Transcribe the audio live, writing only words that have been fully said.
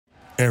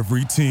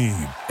Every team,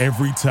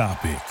 every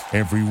topic,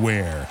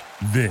 everywhere.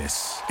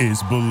 This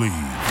is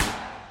Believe.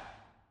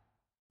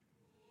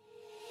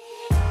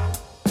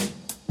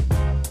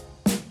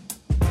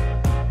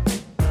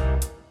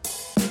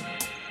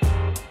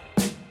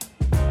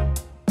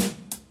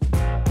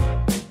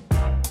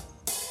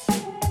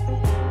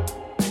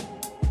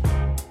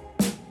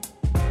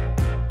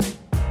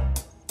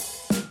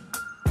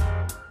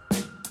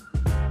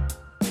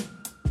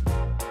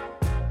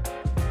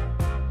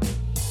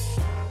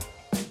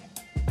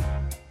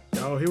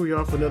 Here we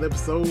are for another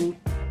episode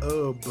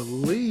of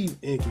Believe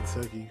in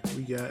Kentucky.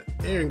 We got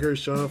Aaron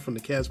Gershon from the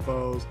Cats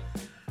Balls,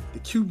 the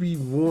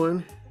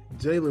QB1,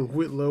 Jalen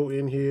Whitlow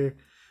in here,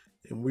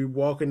 and we're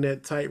walking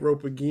that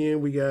tightrope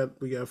again. We got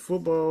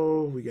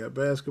football, we got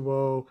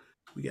basketball,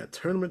 we got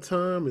tournament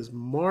time. It's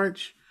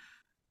March.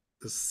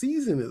 The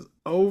season is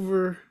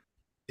over.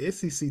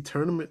 SEC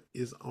tournament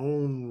is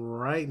on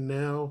right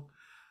now.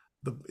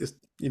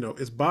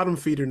 It's bottom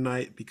feeder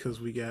night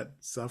because we got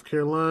South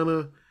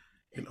Carolina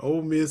and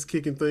Ole Miss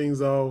kicking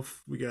things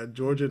off. We got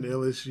Georgia and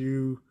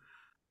LSU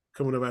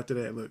coming up after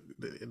that. Look,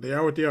 they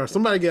are what they are.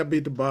 Somebody got to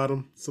beat the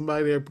bottom.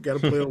 Somebody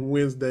got to play on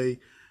Wednesday,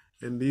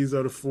 and these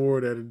are the four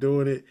that are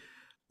doing it.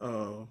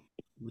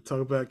 We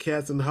talk about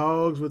cats and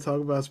hogs. We'll talk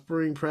about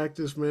spring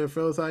practice, man.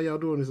 Fellas, how y'all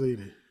doing this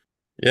evening?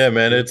 Yeah,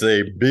 man, it's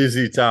a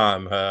busy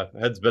time.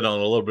 Head's been on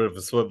a little bit of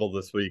a swivel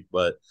this week,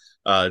 but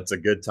it's a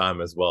good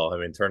time as well. I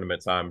mean,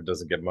 tournament time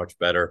doesn't get much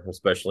better,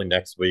 especially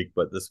next week,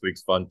 but this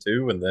week's fun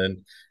too. And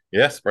then,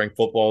 yeah, spring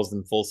football's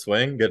in full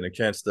swing. Getting a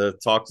chance to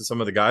talk to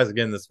some of the guys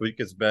again this week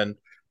has been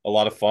a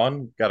lot of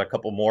fun. Got a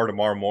couple more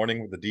tomorrow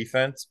morning with the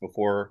defense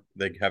before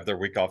they have their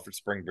week off for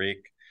spring break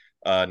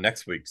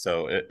next week.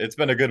 So it's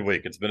been a good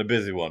week. It's been a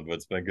busy one, but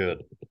it's been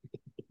good.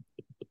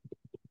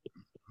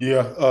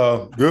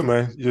 Yeah, good,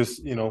 man.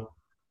 Just,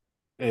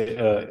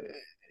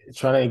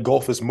 trying to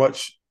engulf as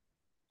much,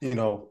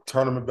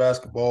 tournament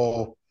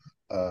basketball,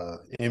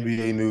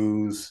 NBA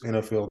news,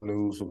 NFL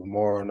news with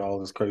Lamar and all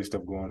this crazy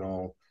stuff going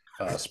on.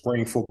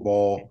 Spring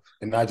football,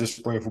 and not just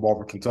spring football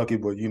for Kentucky,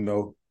 but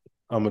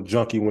I'm a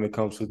junkie when it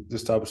comes to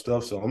this type of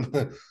stuff. So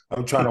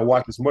I'm trying to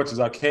watch as much as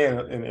I can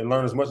and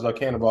learn as much as I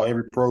can about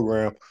every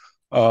program,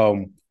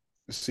 to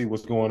see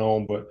what's going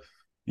on. But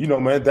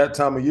man, that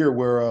time of year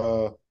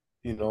where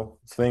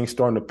things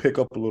starting to pick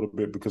up a little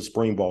bit because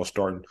spring ball's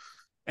starting,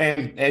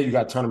 and you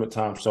got tournament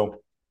time,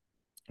 so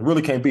you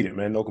really can't beat it,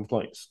 man. No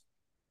complaints.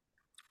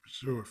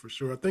 For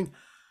sure. I think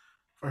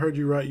if I heard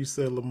you right, you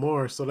said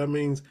Lamar, so that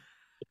means.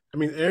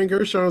 Aaron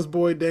Gershon's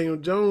boy Daniel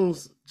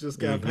Jones just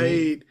got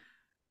paid,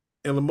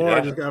 and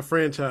Lamar just got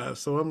franchised.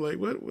 So I'm like,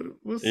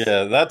 what's?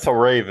 Yeah, that's a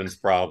Ravens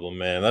problem,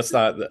 man. That's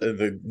not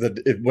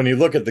when you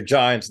look at the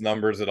Giants'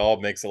 numbers, it all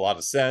makes a lot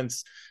of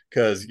sense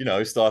because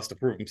he still has to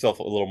prove himself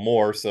a little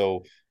more.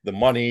 So the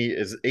money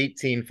is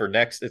 18 for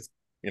next. It's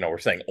we're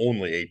saying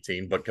only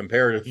 18, but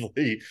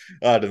comparatively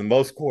to the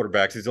most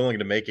quarterbacks, he's only going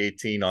to make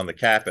 18 on the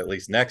cap at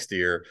least next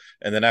year.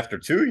 And then after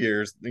 2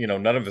 years,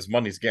 none of his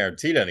money's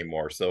guaranteed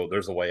anymore. So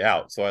there's a way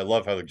out. So I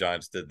love how the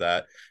Giants did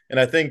that. And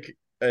I think,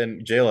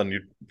 and Jalen,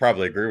 you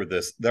probably agree with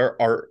this, there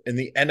are in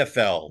the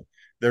NFL,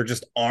 there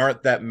just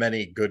aren't that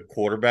many good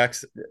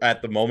quarterbacks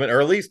at the moment,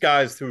 or at least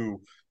guys who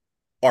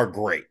are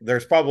great.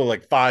 There's probably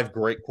like 5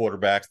 great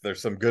quarterbacks.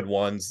 There's some good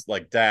ones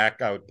like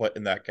Dak, I would put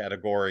in that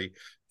category.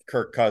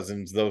 Kirk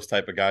Cousins, those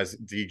type of guys,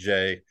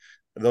 DJ,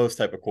 those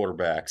type of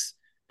quarterbacks.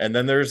 And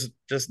then there's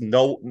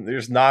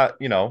not,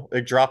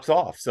 it drops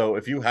off. So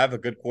if you have a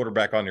good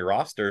quarterback on your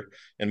roster,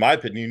 in my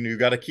opinion, you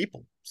got to keep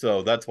them.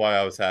 So that's why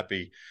I was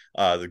happy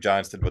the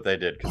Giants did what they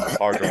did, because it's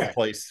hard to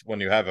replace when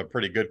you have a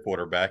pretty good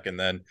quarterback. And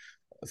then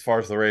as far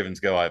as the Ravens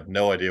go, I have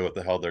no idea what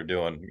the hell they're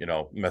doing,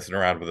 messing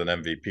around with an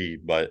MVP.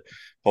 But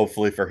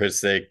hopefully for his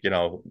sake,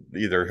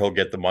 either he'll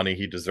get the money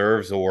he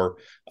deserves or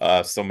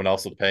someone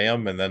else will pay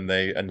him. And then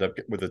they end up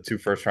with the 2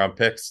 first-round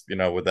picks,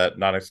 with that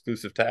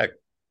non-exclusive tag.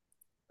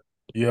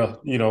 Yeah,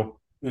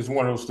 it's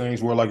one of those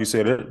things where, like you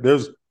said,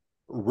 there's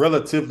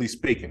relatively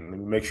speaking, let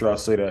me make sure I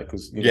say that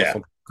because,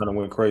 some kind of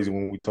went crazy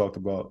when we talked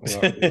about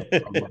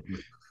the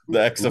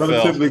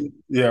XFL.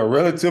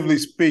 Relatively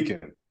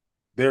speaking,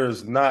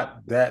 there's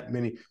not that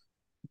many.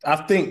 I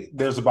think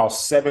there's about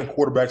 7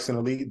 quarterbacks in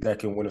the league that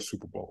can win a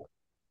Super Bowl.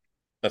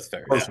 That's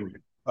fair. Personally.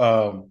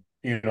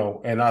 Yeah.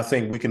 And I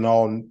think we can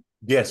all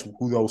guess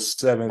who those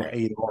 7,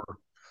 8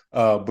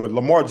 are. But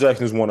Lamar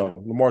Jackson is one of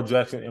them. Lamar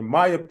Jackson, in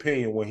my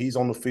opinion, when he's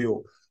on the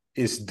field,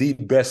 is the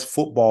best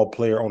football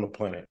player on the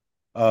planet.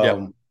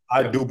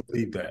 I do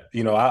believe that.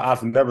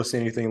 I've never seen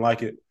anything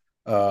like it.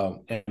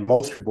 And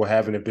most people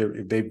haven't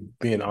if they've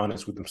been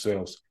honest with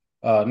themselves.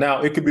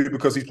 Now, it could be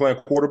because he's playing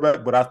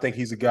quarterback, but I think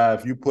he's a guy,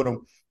 if you put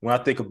him, when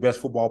I think of best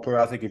football player,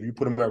 I think if you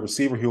put him at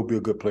receiver, he'll be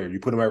a good player. You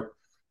put him at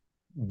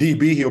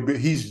DB,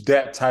 he's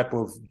that type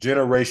of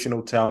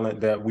generational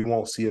talent that we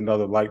won't see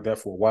another like that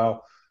for a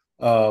while.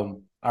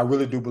 I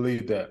really do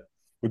believe that.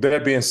 With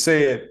that being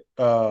said,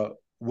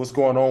 what's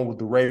going on with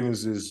the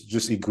Ravens is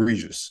just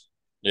egregious.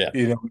 Yeah.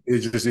 It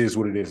just is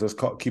what it is. Let's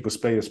keep a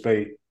spade a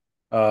spade.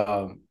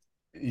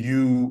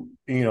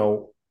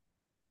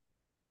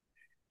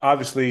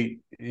 obviously,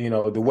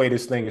 the way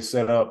this thing is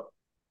set up,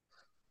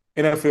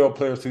 NFL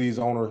players to these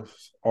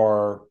owners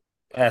are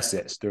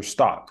assets, they're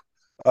stock.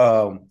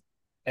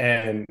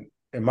 And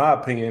in my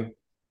opinion,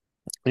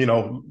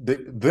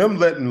 them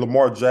letting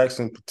Lamar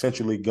Jackson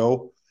potentially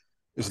go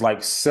is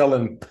like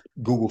selling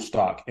Google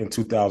stock in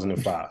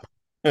 2005.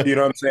 You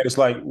know what I'm saying? It's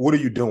like, what are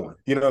you doing?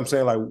 You know what I'm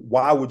saying? Like,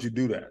 why would you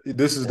do that?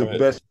 This is the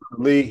best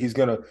league. He's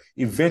going to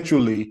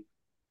eventually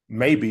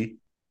maybe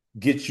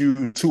get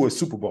you to a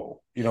Super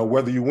Bowl.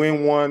 Whether you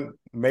win one,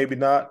 maybe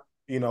not.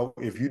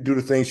 If you do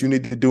the things you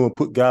need to do and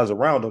put guys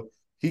around him,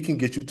 he can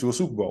get you to a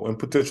Super Bowl and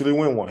potentially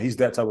win one. He's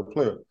that type of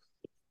player.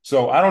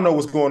 So I don't know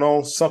what's going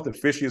on. Something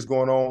fishy is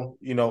going on,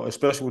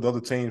 especially with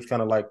other teams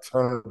kind of like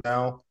turning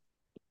down.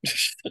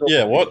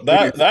 Yeah,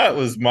 that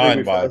was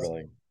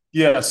mind-boggling.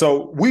 Yeah,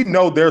 so we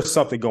know there's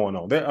something going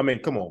on. I mean,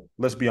 come on,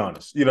 let's be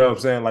honest. You know what I'm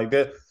saying? Like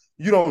that,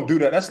 you don't do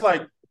that. It's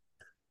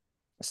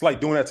like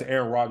doing that to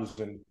Aaron Rodgers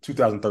in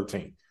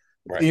 2013.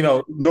 Right.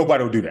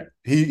 Nobody will do that.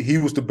 He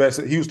was the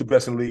best. He was the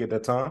best in the league at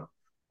that time.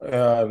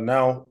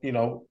 Now,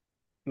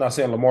 not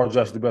saying Lamar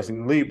Jackson is the best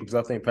in the league because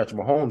I think Patrick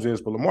Mahomes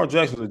is, but Lamar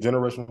Jackson is a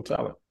generational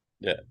talent.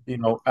 Yeah.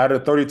 Out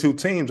of 32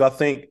 teams, I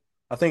think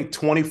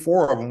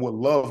 24 of them would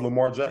love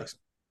Lamar Jackson.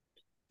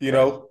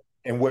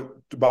 And what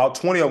about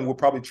 20 of them would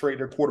probably trade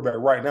their quarterback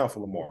right now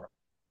for Lamar.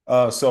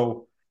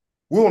 So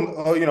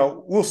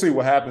we'll see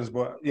what happens,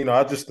 but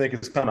I just think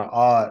it's kind of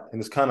odd and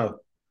it's kind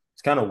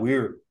of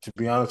weird, to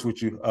be honest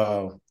with you.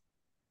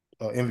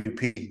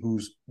 MVP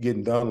who's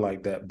getting done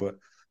like that, but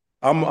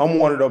I'm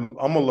one of them.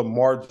 I'm a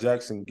Lamar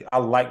Jackson. I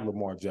like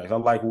Lamar Jackson. I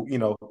like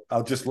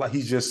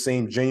he just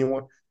seems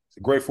genuine. He's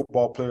a great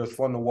football player. It's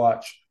fun to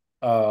watch.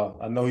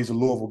 I know he's a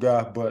Louisville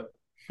guy, but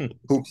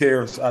who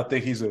cares? I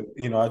think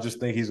I just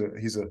think he's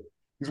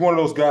one of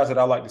those guys that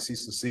I like to see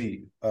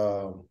succeed.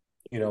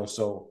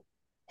 So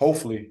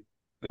hopefully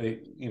they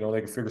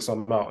can figure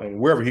something out, and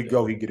wherever he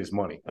go, he get his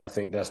money. I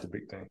think that's the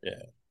big thing.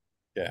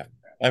 Yeah.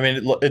 I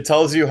mean, it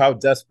tells you how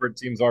desperate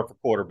teams are for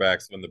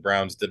quarterbacks when the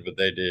Browns did what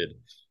they did,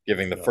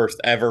 giving the first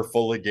ever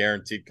fully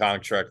guaranteed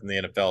contract in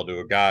the NFL to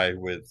a guy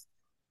with,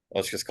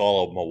 let's just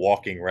call him a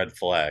walking red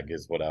flag,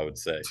 is what I would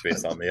say,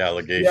 based on the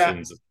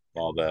allegations and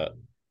all that.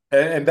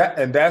 And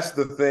that's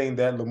the thing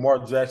that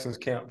Lamar Jackson's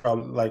camp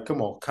probably like.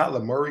 Come on,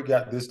 Kyler Murray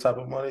got this type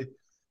of money.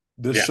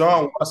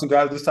 Deshaun Watson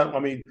got this type. I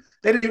mean,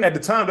 they didn't at the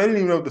time. They didn't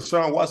even know if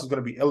Deshaun Watson was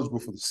going to be eligible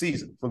for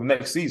the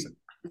next season.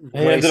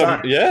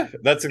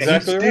 That's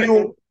exactly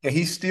right. And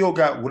he still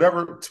got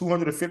whatever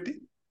 250,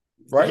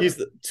 right? He's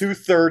the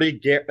 230,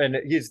 and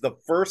he's the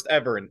first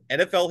ever in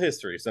NFL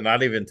history. So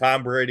not even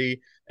Tom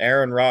Brady,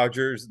 Aaron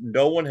Rodgers,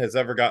 no one has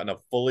ever gotten a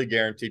fully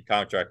guaranteed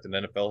contract in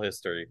NFL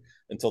history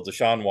until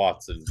Deshaun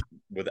Watson,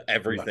 with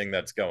everything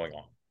that's going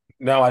on.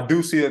 Now I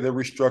do see that they're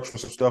restructuring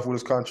some stuff with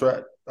his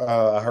contract.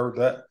 I heard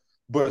that,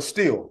 but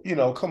still,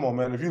 come on,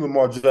 man. If you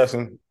Lamar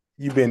Jackson,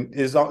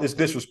 it's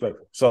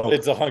disrespectful. So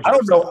it's 100%.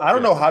 I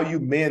don't know how you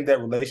mend that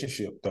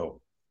relationship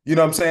though. You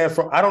know what I'm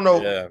saying? I don't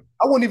know. Yeah.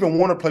 I wouldn't even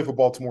want to play for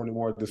Baltimore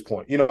anymore at this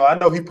point. I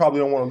know he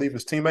probably don't want to leave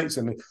his teammates,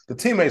 and the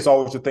teammates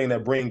always the thing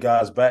that bring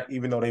guys back,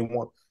 even though they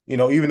want,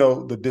 even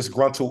though the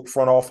disgruntled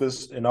front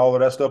office and all of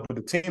that stuff, but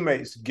the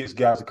teammates gets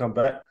guys to come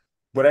back.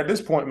 But at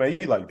this point, man,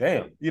 you're like,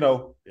 damn,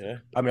 Yeah.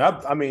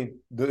 I mean,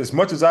 as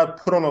much as I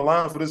put on the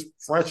line for this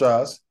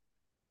franchise,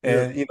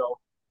 and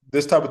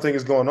this type of thing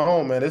is going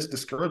on, man, it's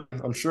discouraging,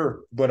 I'm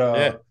sure. But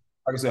like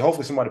I said,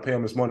 hopefully somebody pay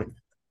him his money.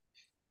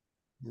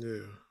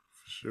 Yeah,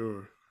 for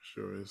sure.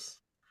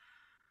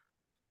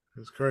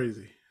 It's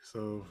crazy.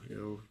 So,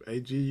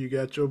 AG, you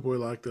got your boy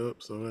locked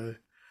up. So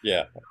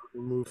we'll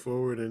move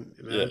forward. And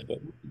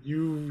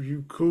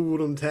you cool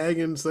with them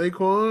tagging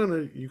Saquon?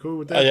 Or you cool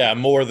with that? Yeah, I'm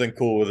more than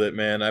cool with it,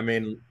 man. I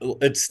mean,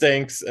 it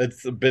stinks.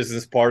 It's the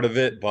business part of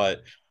it,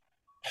 but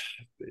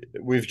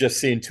we've just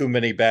seen too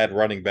many bad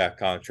running back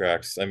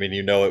contracts. I mean,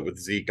 it with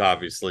Zeke,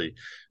 obviously.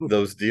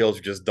 Those deals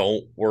just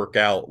don't work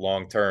out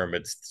long term.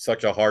 It's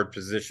such a hard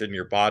position.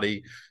 Your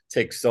body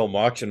takes so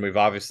much, and we've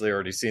obviously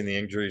already seen the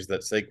injuries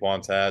that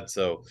Saquon's had.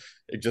 So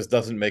it just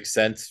doesn't make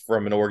sense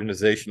from an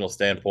organizational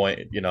standpoint,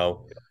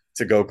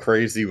 to go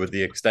crazy with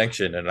the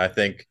extension. And I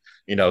think,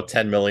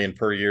 $10 million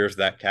per year is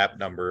that cap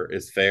number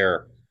is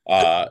fair.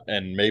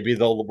 And maybe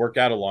they'll work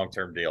out a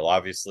long-term deal.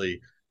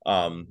 Obviously,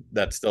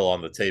 that's still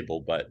on the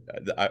table, but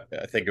I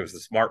think it was a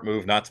smart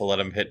move not to let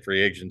him hit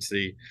free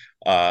agency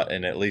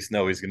and at least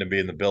know he's going to be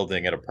in the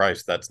building at a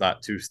price that's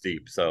not too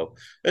steep. So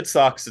it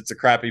sucks. It's a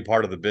crappy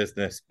part of the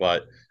business,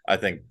 but I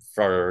think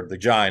for the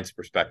Giants'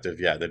 perspective,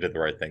 they did the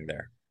right thing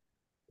there.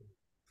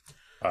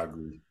 I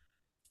agree.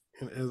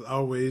 And as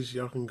always,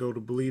 y'all can go to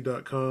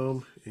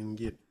Bleav.com and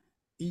get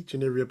each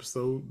and every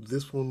episode.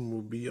 This one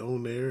will be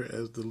on there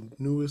as the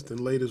newest and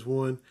latest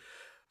one.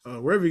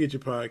 Wherever you get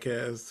your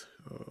podcasts,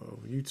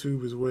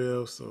 YouTube as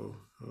well. So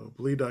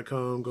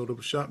Bleav.com, go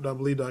to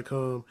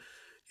shop.bleav.com,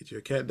 get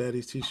your Cat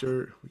Daddy's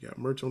t-shirt. We got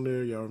merch on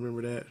there. Y'all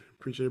remember that.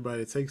 Appreciate everybody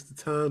that takes the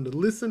time to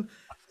listen.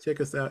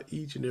 Check us out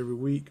each and every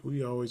week.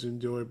 We always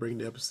enjoy bringing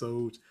the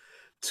episodes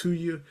to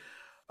you.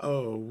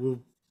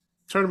 We'll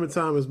tournament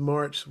time is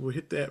March. We'll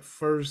hit that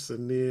first,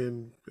 and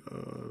then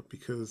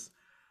because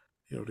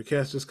the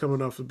Cats just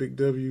coming off a big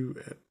W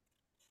at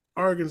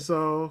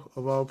Arkansas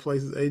of all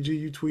places. AG,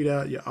 you tweet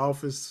out your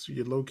office,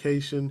 your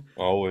location.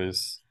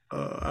 Always.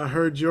 I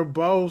heard your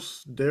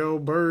boss,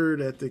 Daryl Bird,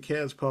 at the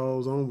Cats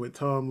Paws on with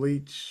Tom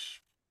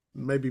Leach,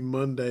 maybe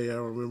Monday. I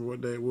don't remember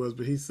what day it was,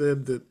 but he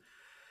said that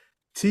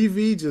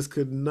TV just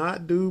could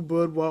not do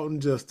Bud Walton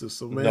justice.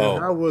 So, man, No.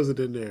 how was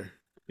it in there?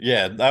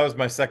 Yeah, that was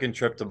my second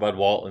trip to Bud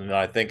Walton, and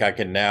I think I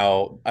can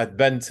now. I've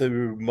been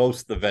to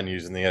most of the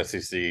venues in the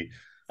SEC.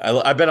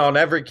 I've been on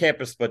every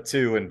campus but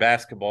two. In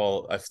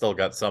basketball, I've still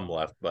got some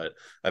left, but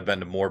I've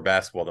been to more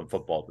basketball than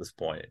football at this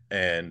point.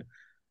 And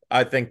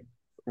I think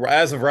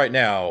as of right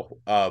now,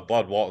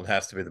 Bud Walton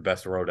has to be the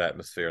best road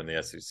atmosphere in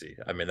the SEC.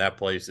 I mean, that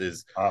place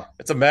it's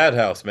a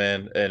madhouse,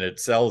 man, and it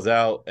sells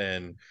out.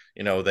 And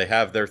they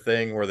have their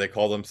thing where they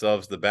call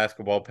themselves the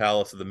basketball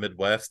palace of the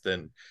Midwest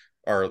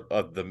or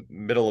of the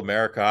Middle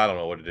America. I don't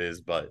know what it is,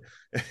 but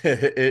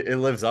it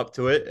lives up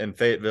to it. And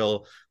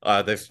Fayetteville,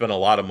 they've spent a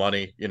lot of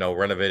money,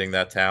 renovating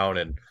that town,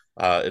 and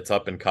it's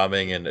up and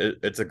coming, and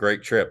it's a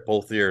great trip.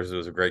 Both years it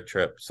was a great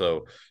trip.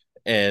 So.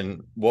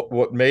 And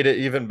what made it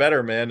even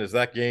better, man, is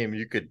that game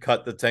you could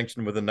cut the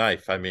tension with a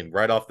knife. I mean,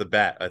 right off the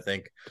bat, I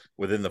think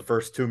within the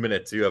first 2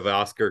 minutes, you have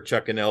Oscar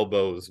chucking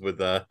elbows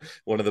with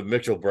one of the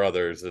Mitchell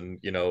brothers,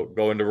 and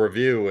going to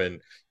review, and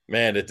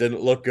man, it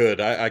didn't look good.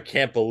 I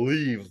can't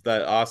believe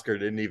that Oscar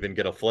didn't even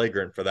get a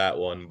flagrant for that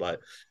one, but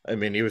I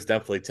mean, he was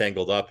definitely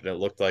tangled up, and it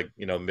looked like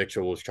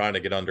Mitchell was trying to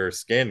get under his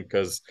skin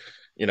because.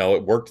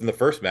 It worked in the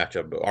first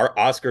matchup.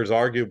 Oscar's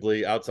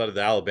arguably, outside of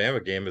the Alabama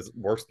game, his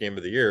worst game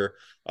of the year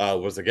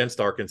was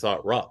against Arkansas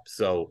at Rupp.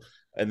 So,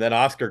 and then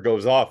Oscar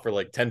goes off for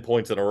like 10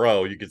 points in a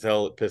row. You could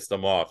tell it pissed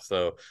him off.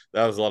 So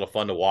that was a lot of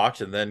fun to watch.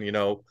 And then,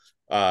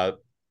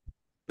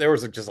 there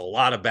was just a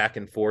lot of back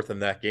and forth in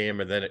that game.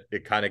 And then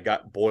it kind of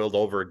got boiled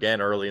over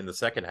again early in the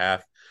second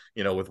half,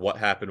 with what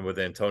happened with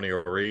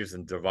Antonio Reeves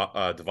and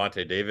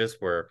Devontae Davis,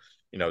 where,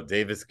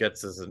 Davis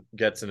gets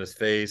in his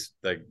face,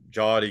 they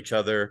jawed each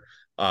other.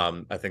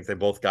 I think they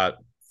both got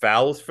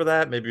fouls for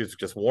that. Maybe it was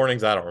just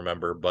warnings. I don't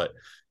remember. But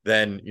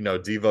then,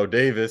 Devo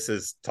Davis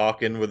is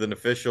talking with an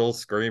official,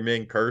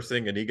 screaming,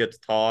 cursing, and he gets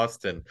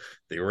tossed, and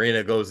the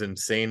arena goes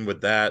insane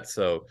with that.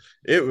 So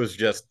it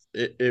was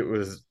it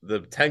was the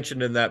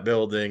tension in that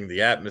building.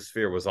 The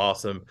atmosphere was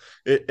awesome.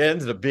 It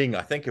ended up being,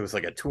 I think it was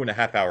like a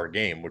 2.5-hour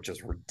game, which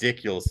is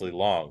ridiculously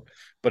long.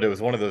 But it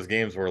was one of those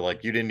games where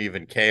like you didn't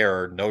even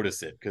care or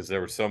notice it because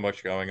there was so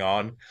much going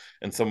on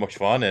and so much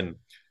fun. And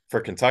for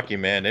Kentucky,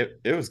 man,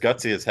 it was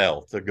gutsy as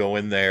hell to go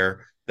in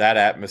there, that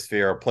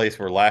atmosphere, a place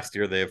where last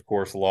year they, of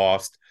course,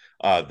 lost.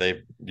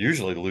 They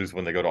usually lose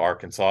when they go to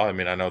Arkansas. I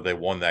mean, I know they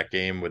won that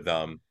game with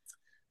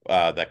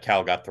that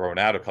Cal got thrown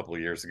out a couple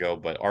of years ago,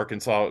 but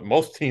Arkansas,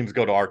 most teams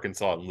go to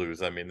Arkansas and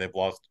lose. I mean, they've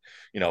lost,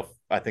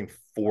 I think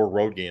 4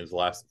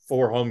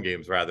 home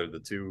games rather,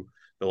 the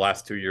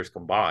last 2 years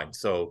combined.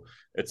 So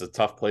it's a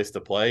tough place to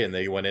play, and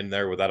they went in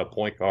there without a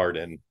point guard,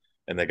 and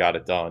they got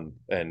it done,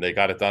 and they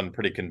got it done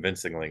pretty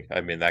convincingly. I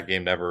mean, that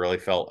game never really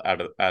felt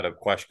out of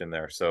question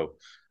there. So,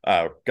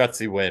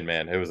 gutsy win,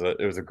 man. It was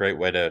a great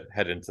way to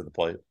head into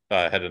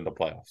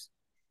playoffs.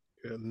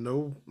 Yeah,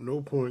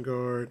 no point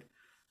guard.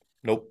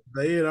 Nope.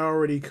 They had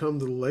already come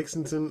to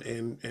Lexington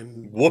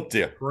and whooped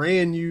you,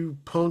 ran you,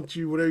 punked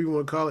you, whatever you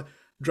want to call it.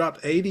 Dropped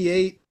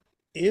 88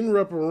 in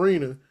Rupp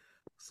Arena.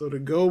 So to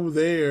go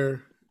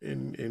there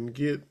and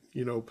get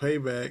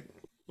payback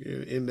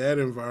in that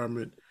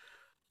environment.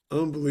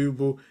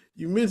 Unbelievable.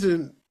 You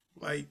mentioned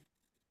like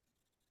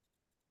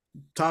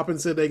Toppin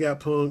said they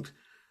got punked.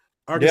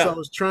 Arkansas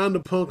was trying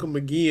to punk them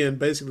again,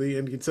 basically,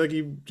 and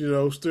Kentucky,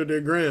 stood their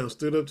ground,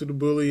 stood up to the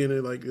bully, and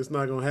they're like, it's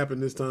not going to happen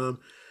this time.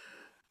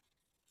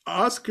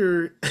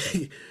 Oscar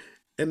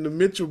and the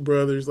Mitchell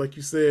brothers, like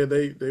you said,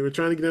 they were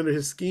trying to get under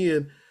his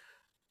skin.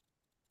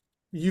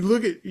 You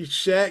look at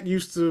Shaq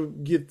used to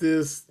get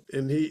this,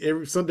 and there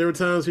were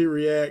times he'd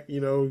react.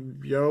 Y'all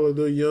are a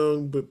little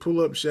young, but pull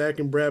up Shaq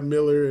and Brad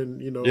Miller,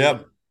 and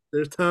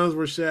there's times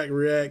where Shaq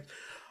react.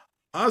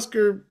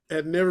 Oscar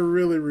had never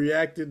really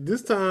reacted.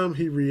 This time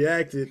he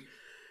reacted,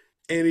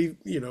 and he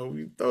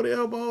throw the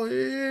elbow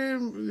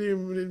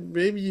in.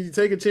 Maybe you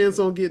take a chance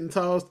on getting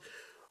tossed,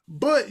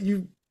 but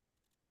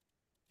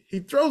he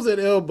throws that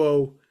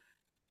elbow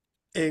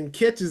and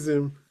catches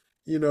him.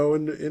 In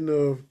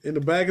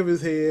the back of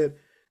his head.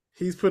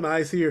 He's putting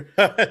ice here.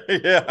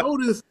 Yeah.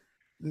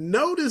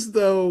 Notice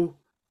though,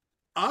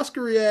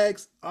 Oscar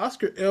reacts,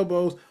 Oscar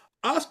elbows,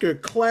 Oscar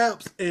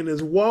claps and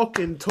is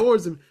walking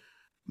towards him.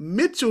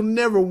 Mitchell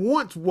never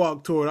once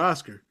walked toward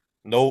Oscar.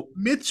 Nope.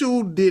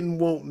 Mitchell didn't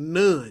want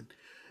none.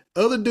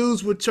 Other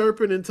dudes were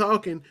chirping and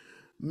talking.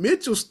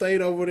 Mitchell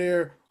stayed over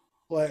there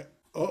like,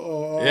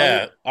 uh-oh.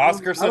 Yeah,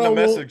 Oscar sent a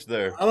message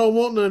there. I don't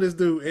want none of this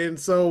dude. And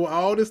so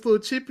all this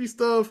little chippy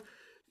stuff,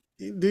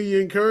 do you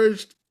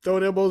encourage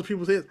throwing elbows at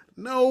people's heads?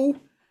 No.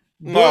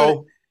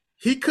 No.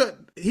 He cut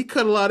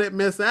a lot of that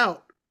mess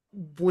out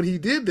when he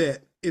did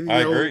that. And, I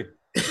agree.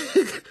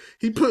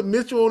 He put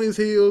Mitchell on his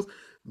heels.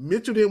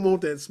 Mitchell didn't want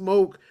that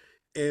smoke.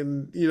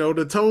 and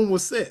the tone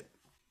was set.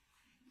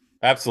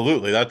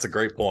 Absolutely. That's a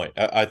great point.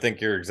 I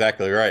think you're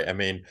exactly right. I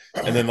mean,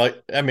 and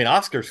then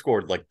Oscar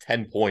scored like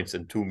 10 points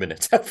in 2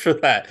 minutes after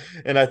that.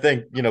 And I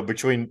think,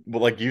 between,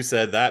 like you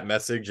said, that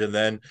message and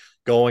then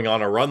going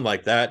on a run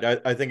like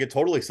that, I think it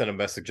totally sent a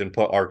message and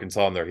put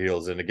Arkansas on their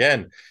heels. And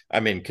again, I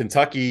mean,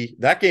 Kentucky,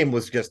 that game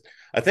was just,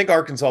 I think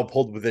Arkansas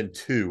pulled within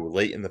two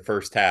late in the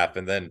first half,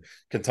 and then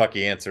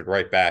Kentucky answered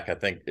right back. I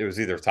think it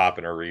was either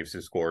Toppin or Reeves who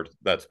scored.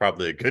 That's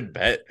probably a good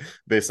bet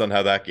based on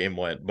how that game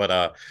went.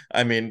 But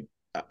I mean,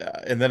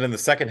 and then in the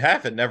second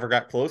half, it never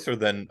got closer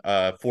than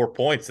 4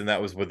 points, and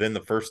that was within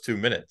the first 2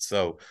 minutes.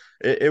 So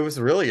it was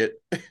really it.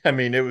 I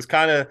mean, it was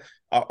kind of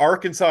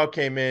Arkansas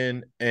came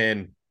in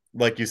and,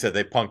 like you said,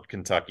 they punked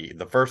Kentucky.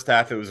 The first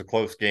half, it was a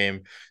close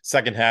game.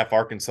 Second half,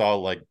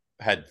 Arkansas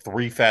had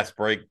three fast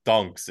break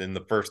dunks in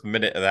the first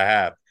minute of the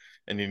half,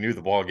 and you knew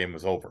the ball game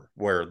was over.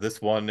 Where this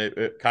one,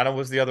 it kind of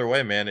was the other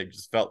way, man. It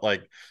just felt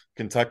like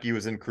Kentucky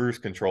was in cruise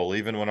control.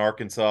 Even when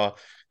Arkansas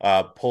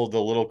pulled a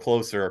little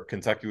closer,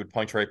 Kentucky would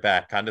punch right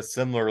back, kind of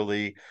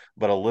similarly,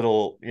 but a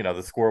little,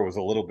 the score was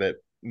a little bit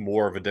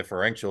more of a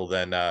differential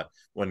than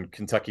when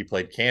Kentucky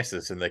played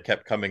Kansas, and they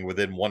kept coming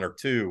within one or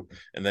two,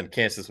 and then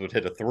Kansas would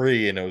hit a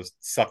three and it was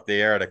sucked the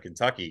air out of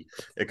Kentucky.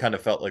 It kind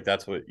of felt like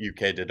that's what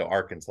UK did to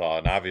Arkansas.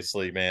 And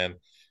obviously, man,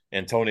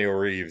 Antonio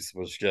Reeves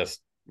was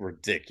just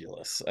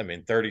ridiculous. I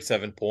mean,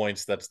 37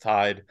 points, that's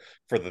tied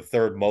for the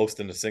third most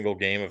in a single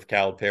game of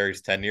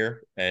Calipari's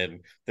tenure.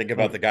 And think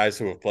about the guys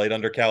who have played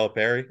under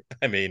Calipari.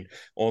 I mean,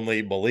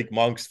 only Malik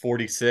Monk's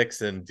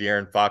 46 and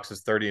De'Aaron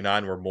Fox's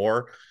 39 were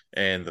more,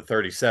 and the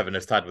 37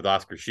 is tied with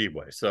Oscar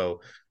Tshiebwe.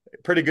 So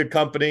pretty good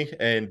company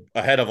and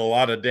ahead of a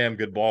lot of damn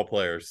good ball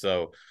players.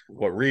 So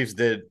what Reeves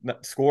did,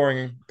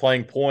 scoring,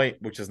 playing point,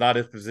 which is not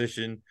his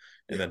position,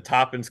 and then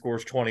Toppin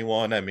scores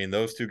 21. I mean,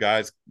 those two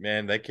guys,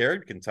 man, they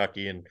carried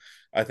Kentucky. And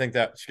I think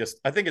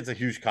I think it's a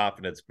huge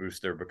confidence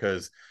booster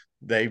because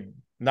they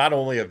not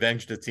only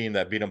avenged a team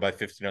that beat them by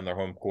 15 on their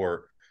home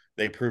court,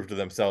 they proved to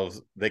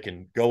themselves they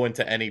can go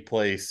into any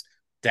place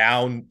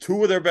down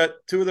two of their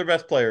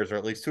best players, or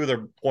at least two of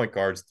their point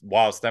guards,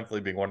 while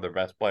Stempfli being one of their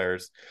best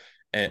players,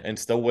 and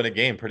still win a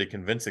game pretty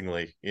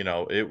convincingly.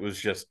 It was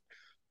just,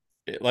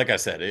 like I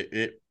said,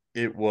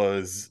 it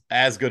was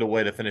as good a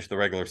way to finish the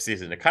regular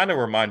season. It kind of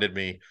reminded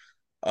me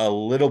a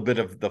little bit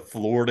of the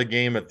Florida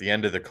game at the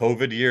end of the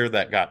COVID year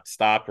that got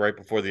stopped right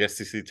before the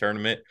SEC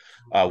tournament,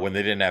 when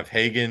they didn't have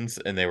Higgins,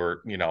 and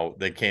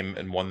they came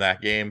and won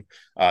that game.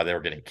 They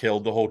were getting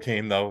killed the whole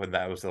game though, and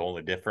that was the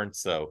only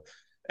difference. So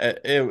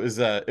it was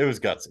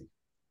gutsy.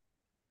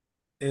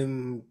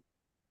 And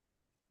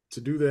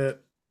to do that,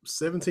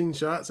 17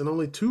 shots and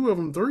only two of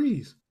them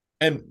threes.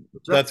 And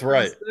that's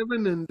right.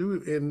 7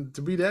 and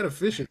to be that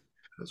efficient.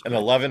 And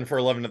 11 for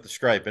 11 at the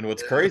stripe. And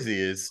what's crazy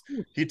is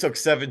he took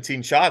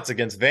 17 shots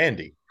against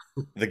Vandy,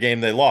 the game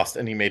they lost,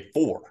 and he made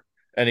 4.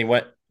 And he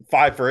went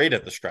 5 for 8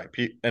 at the stripe,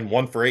 and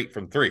 1 for 8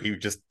 from 3. He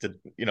just did,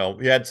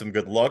 he had some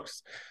good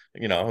looks.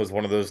 It was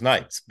one of those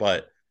nights.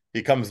 But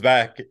he comes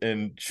back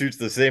and shoots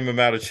the same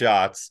amount of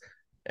shots,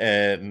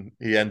 and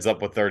he ends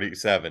up with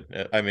 37.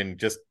 I mean,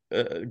 just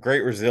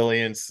great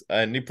resilience.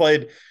 And he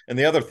played. And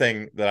the other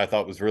thing that I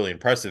thought was really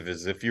impressive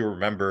is, if you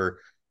remember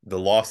the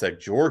loss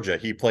at Georgia,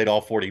 he played all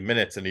 40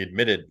 minutes, and he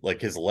admitted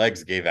his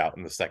legs gave out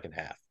in the second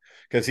half,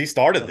 because he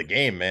started the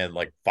game, man,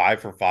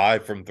 5 for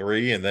 5 from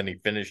 3, and then he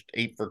finished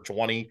 8 for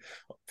 20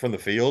 from the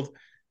field.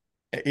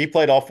 He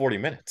played all 40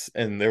 minutes,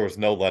 and there was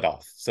no let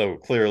off. So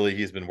clearly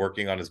he's been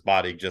working on his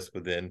body just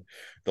within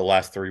the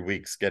last 3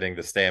 weeks, getting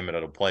the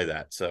stamina to play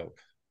that. So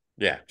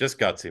yeah, just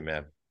gutsy,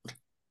 man.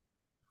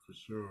 For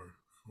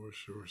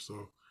sure.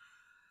 So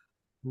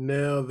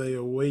now they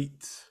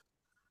await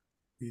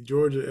the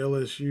Georgia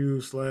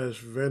LSU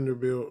 /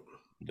 Vanderbilt.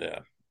 Yeah,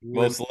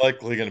 most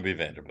likely going to be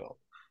Vanderbilt.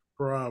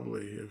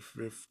 Probably.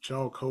 If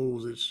chalk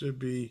holds, it should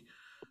be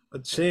a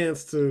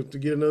chance to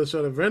get another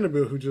shot at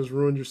Vanderbilt, who just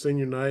ruined your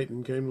senior night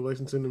and came to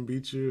Lexington and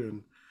beat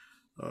you.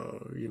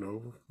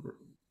 And,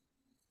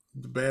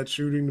 the bad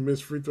shooting, the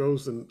missed free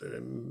throws, and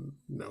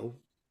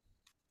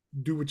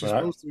do what you're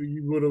supposed to.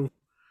 You would have,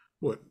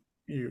 what?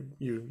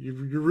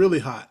 You're really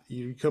hot.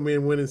 You come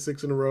in winning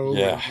 6 in a row.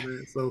 Yeah.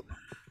 So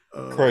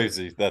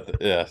crazy that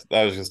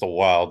was just a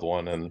wild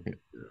one. And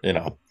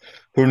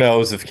who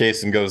knows if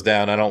Cason goes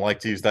down. I don't like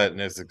to use that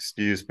as an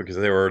excuse because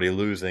they were already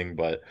losing,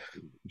 but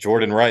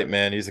Jordan Wright,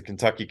 man, he's a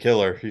Kentucky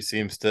killer. He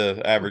seems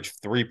to average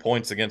 3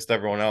 points against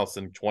everyone else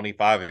and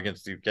 25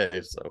 against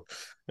UK. So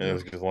it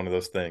was just one of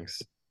those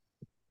things.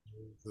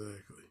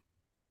 Exactly.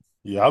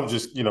 Yeah, I'm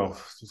just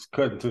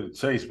cutting to the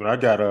chase, but I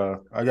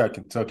got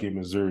Kentucky and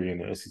Missouri in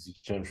the SEC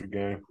championship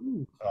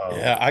game.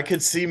 Yeah, I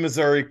could see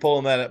Missouri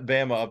pulling that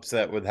Bama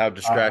upset with how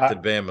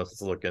distracted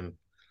Bama's looking.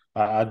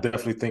 I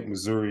definitely think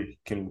Missouri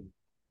can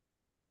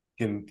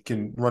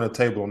run a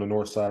table on the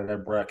north side of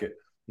that bracket,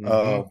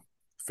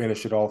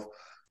 finish it off.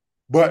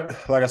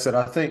 But like I said,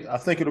 I think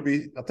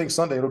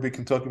Sunday it'll be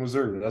Kentucky,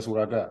 Missouri. That's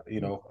what I got.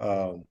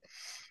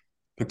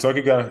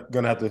 Kentucky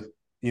gonna have to,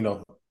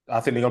 I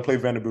think they're gonna play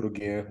Vanderbilt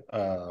again.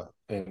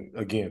 And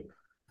again,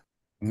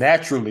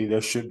 naturally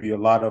there should be a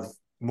lot of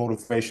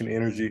motivation,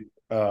 energy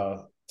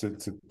to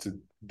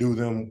do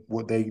them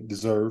what they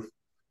deserve.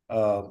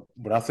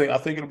 But I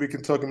think it'll be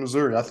Kentucky,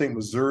 Missouri. I think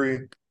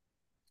Missouri's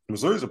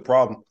a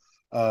problem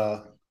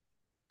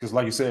because,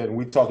 like you said, and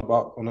we talked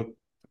about on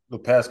the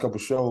past couple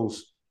of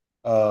shows,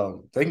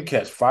 they can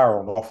catch fire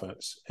on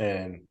offense,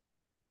 and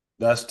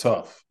that's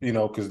tough,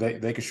 because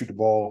they can shoot the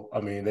ball. I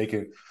mean, they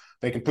can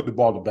put the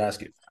ball in the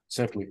basket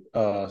simply.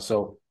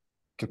 So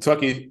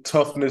Kentucky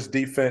toughness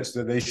defense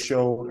that they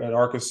showed at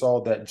Arkansas,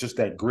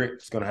 that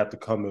grit is going to have to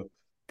come to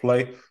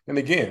play. And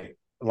again,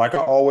 like I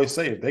always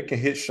say, if they can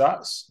hit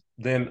shots,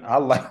 then I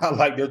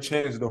like their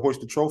chances to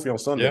hoist the trophy on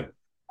Sunday. Yeah.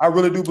 I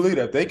really do believe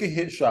that if they can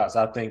hit shots,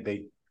 I think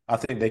they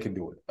can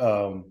do it.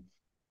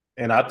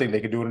 And I think they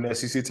can do it in the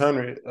SEC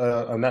tournament,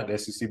 not the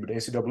SEC, but the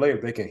NCAA.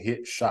 If they can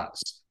hit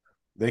shots,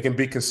 they can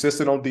be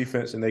consistent on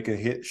defense, and they can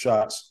hit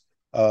shots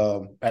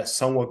at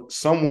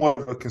somewhat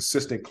of a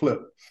consistent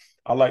clip.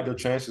 I like their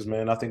chances,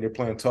 man. I think they're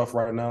playing tough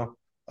right now.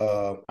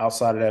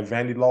 Outside of that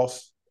Vandy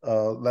loss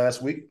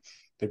last week,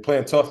 they're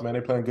playing tough, man.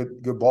 They're playing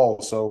good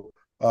ball. So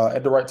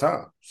at the right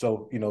time.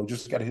 So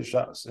just got to hit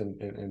shots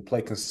and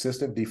play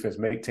consistent defense,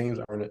 make teams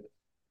earn it.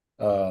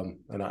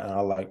 And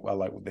I like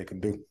what they can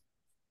do.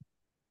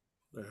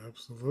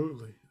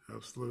 Absolutely.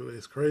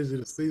 It's crazy.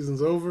 The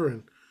season's over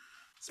and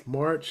it's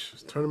March.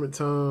 It's tournament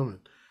time, and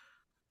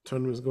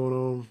tournaments going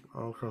on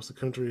all across the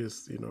country.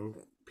 It's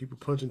people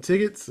punching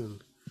tickets,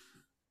 and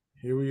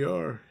here we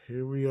are.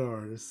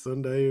 This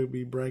Sunday will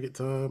be bracket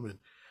time, and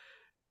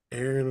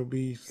Aaron will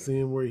be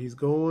seeing where he's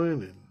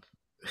going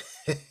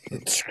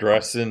and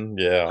stressing,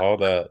 yeah, all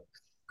that.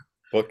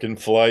 Booking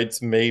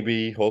flights,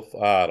 maybe.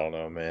 I don't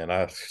know,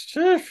 man.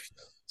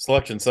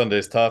 Selection Sunday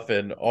is tough,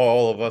 and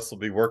all of us will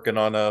be working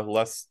on a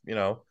less,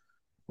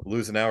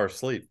 lose an hour of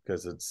sleep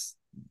because it's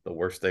the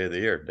worst day of the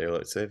year,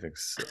 daylight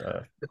savings,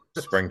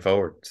 spring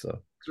forward.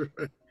 So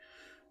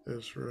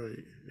that's right.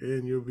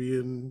 And you'll be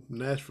in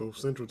Nashville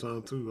Central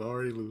Time too,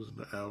 already losing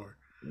an hour.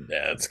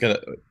 Yeah,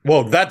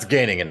 that's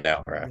gaining an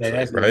hour,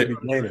 actually,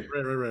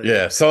 right.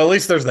 Yeah, so at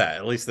least there's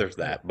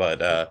that.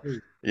 But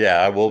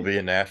yeah, I will be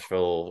in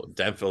Nashville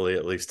definitely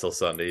at least till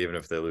Sunday. Even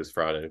if they lose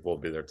Friday, we'll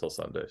be there till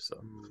Sunday.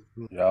 So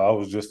yeah, I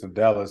was just in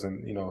Dallas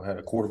and had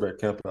a quarterback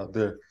camp out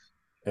there,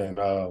 and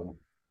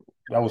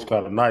that was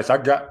kind of nice.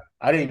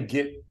 I didn't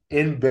get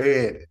in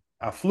bed.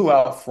 I flew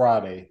out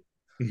Friday.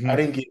 Mm-hmm. I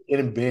didn't get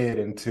in bed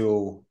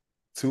until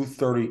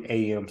 2:30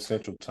 a.m.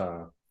 Central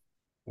Time,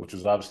 which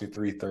was obviously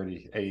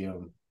 3:30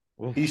 a.m.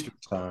 Eastern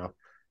Time,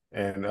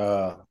 and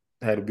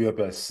had to be up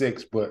at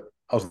 6. But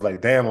I was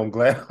like, "Damn, I'm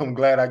glad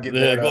I get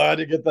that." Glad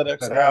you get that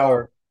extra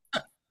hour.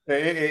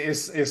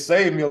 It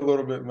saved me a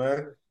little bit,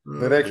 man.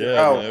 That extra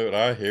hour. Dude,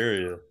 I hear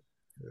you.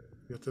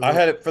 I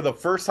had it for the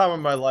first time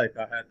in my life.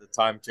 I had the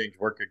time change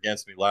work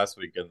against me last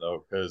weekend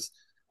though, because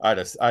I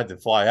had to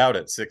fly out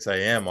at 6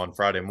 a.m. on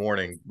Friday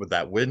morning with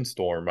that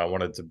windstorm. I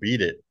wanted to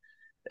beat it,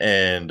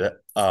 and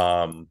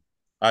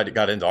I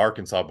got into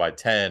Arkansas by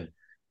 10,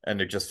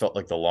 and it just felt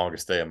like the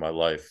longest day of my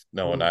life,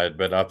 knowing I had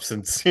been up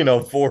since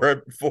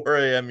 4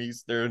 a.m.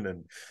 Eastern.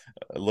 And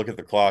look at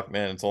the clock,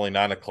 man, it's only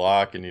 9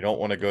 o'clock, and you don't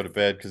want to go to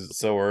bed because it's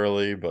so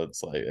early. But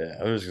it's like, yeah,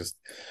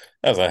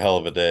 that was a hell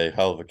of a day,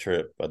 hell of a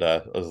trip. But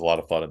it was a lot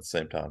of fun at the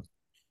same time.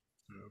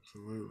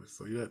 Absolutely.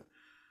 So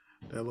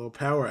that little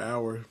power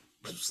hour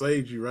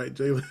saved you, right,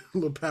 Jalen? A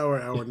little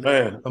power hour.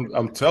 Man,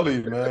 I'm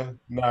telling you, man.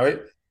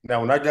 Now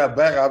when I got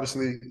back,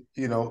 obviously,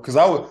 because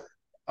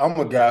I'm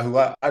a guy who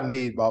I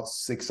need about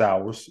 6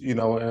 hours,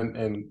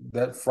 and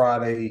that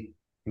Friday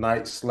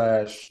night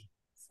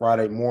 /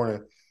 Friday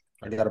morning,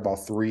 I got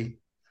about 3,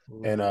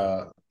 and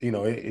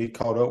it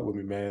caught up with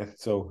me, man.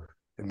 So,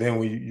 and then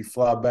when you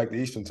fly back to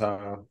Eastern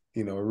Time,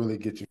 it really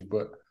gets you.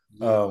 But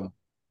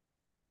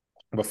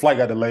flight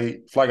got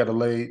delayed.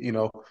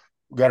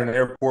 Got in the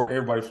airport.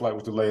 Everybody's flight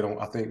was delayed on,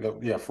 I think,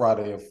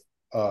 Friday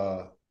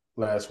of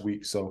last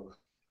week. So,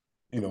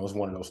 it's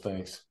one of those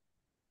things.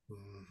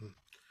 Mm-hmm.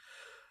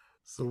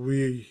 So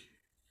we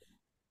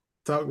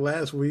talked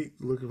last week,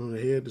 looking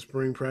ahead to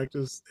spring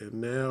practice, and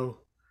now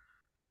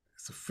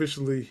it's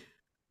officially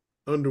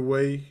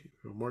underway.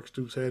 Mark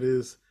Stoops had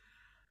his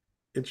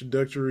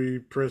introductory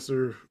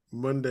presser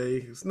Monday.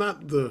 It's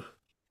not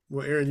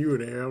Aaron, you were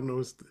there. I don't know.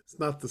 It's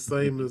not the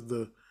same as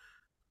the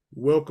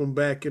welcome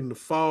back in the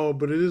fall,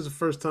 but it is the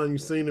first time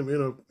you've seen him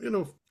in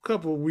a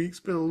couple of weeks.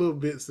 Been a little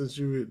bit since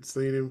you had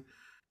seen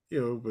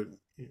him, but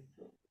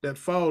that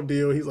fall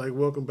deal, he's like,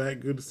 welcome back,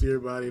 good to see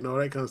everybody, and all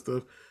that kind of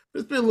stuff. But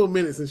it's been a little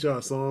minute since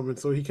y'all saw him, and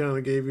so he kind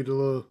of gave you the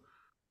little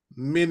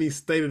mini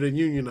State of the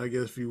Union, I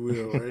guess, if you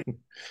will, right?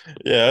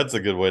 Yeah, that's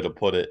a good way to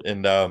put it.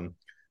 And I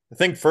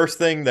think first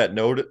thing that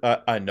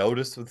I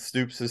noticed with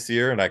Stoops this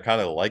year, and I kind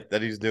of like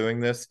that he's doing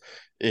this,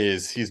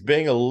 is he's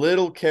being a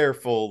little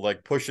careful,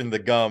 like pushing the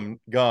gun,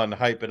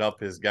 hyping up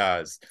his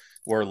guys.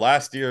 Where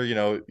last year,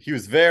 he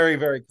was very,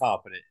 very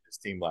confident in his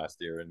team last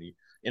year, and he,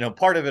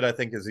 part of it, I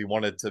think, is he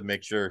wanted to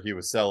make sure he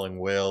was selling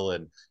Will,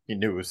 and he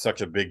knew it was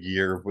such a big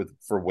year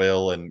for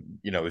Will, and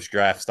his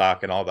draft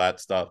stock and all that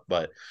stuff.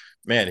 But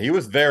man, he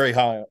was very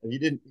high. He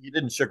didn't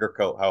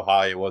sugarcoat how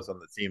high he was on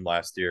the team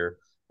last year,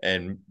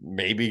 And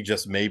maybe,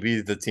 just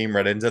maybe, the team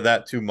read into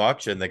that too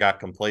much and they got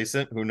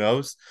complacent. Who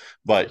knows?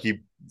 But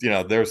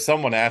there's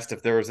someone asked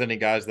if there was any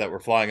guys that were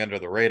flying under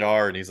the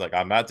radar, and he's like,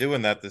 I'm not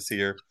doing that this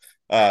year.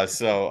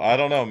 So I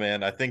don't know,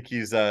 man. I think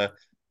he's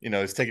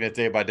he's taking it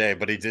day by day,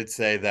 but he did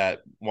say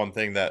that one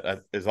thing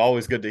that is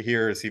always good to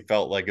hear is he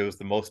felt like it was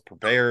the most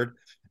prepared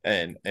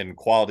and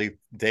quality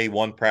day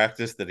one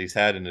practice that he's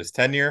had in his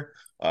tenure.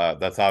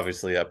 That's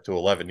obviously up to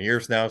 11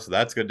 years now, so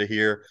that's good to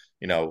hear.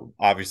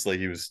 Obviously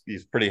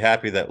he's pretty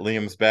happy that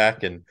Liam's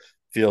back and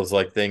feels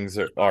like things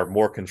are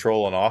more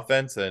control on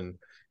offense. And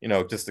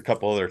just a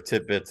couple other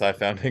tidbits I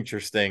found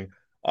interesting.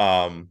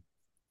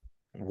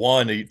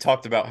 One, he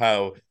talked about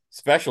how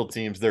special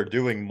teams, they're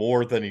doing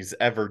more than he's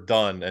ever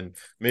done. And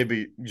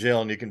maybe,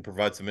 Jalen, you can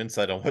provide some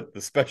insight on what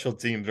the special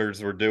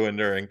teamers were doing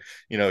during,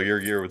 your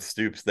year with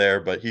Stoops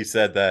there. But he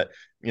said that,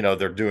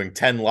 they're doing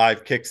 10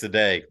 live kicks a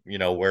day,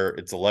 where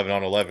it's 11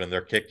 on 11 and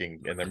they're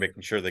kicking and they're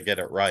making sure they get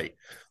it right.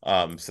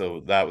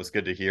 So that was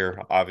good to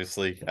hear,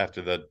 obviously,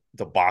 after the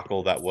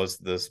debacle that was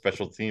the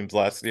special teams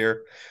last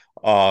year.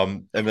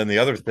 And then the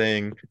other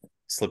thing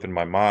slipping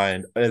my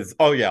mind is,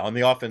 on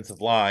the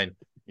offensive line,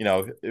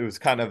 it was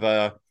kind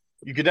of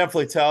you could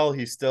definitely tell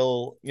he's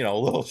still, a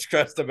little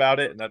stressed about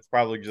it. And that's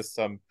probably just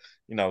some,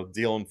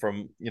 dealing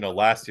from,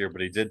 last year.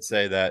 But he did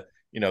say that,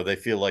 they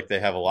feel like they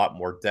have a lot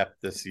more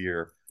depth this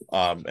year.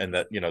 And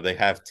that, they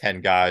have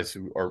 10 guys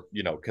who are,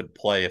 could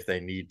play if they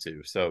need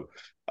to. So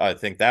I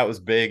think that was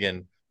big.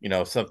 And,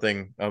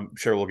 something I'm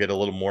sure we'll get a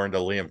little more into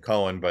Liam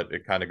Cohen, but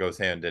it kind of goes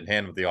hand in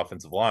hand with the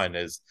offensive line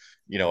is,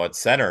 at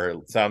center,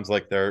 it sounds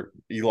like they're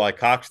Eli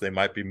Cox, they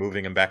might be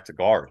moving him back to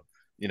guard.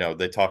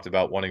 They talked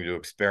about wanting to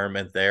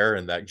experiment there,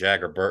 and that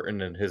Jagger Burton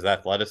and his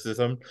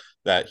athleticism,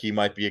 that he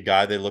might be a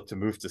guy they look to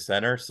move to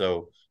center.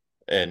 So,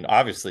 and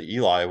obviously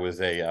Eli was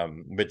a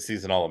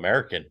midseason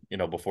All-American,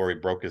 before he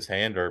broke his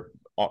hand or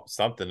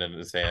something in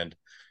his hand,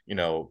 in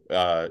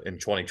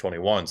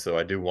 2021. So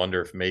I do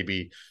wonder if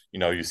maybe,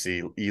 you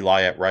see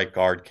Eli at right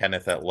guard,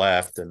 Kenneth at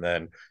left, and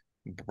then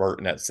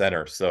Burton at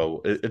center.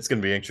 So it's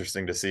going to be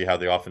interesting to see how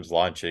the offensive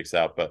line shakes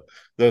out. But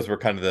those were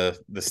kind of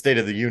the state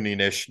of the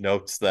union-ish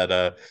notes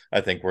that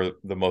I think were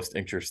the most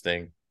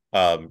interesting,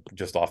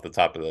 just off the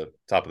top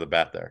of the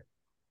bat there.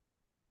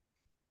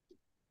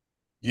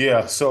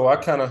 Yeah, so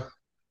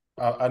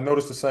I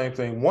noticed the same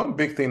thing. One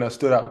big thing that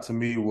stood out to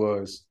me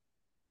was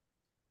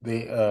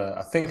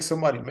I think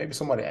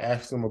somebody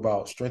asked him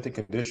about strength and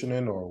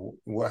conditioning or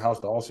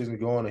how's the all season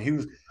going,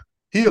 and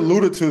he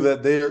alluded to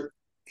that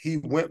he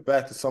went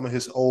back to some of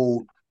his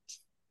old,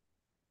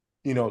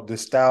 the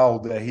style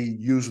that he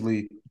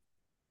usually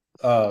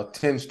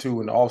tends to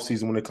in the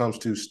offseason when it comes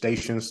to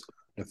stations,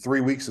 the 3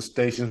 weeks of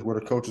stations where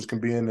the coaches can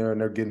be in there and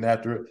they're getting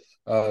after it.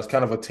 It's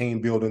kind of a team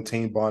building,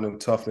 team bonding,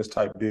 toughness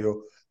type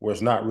deal where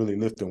it's not really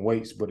lifting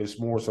weights, but it's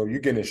more so you're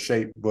getting in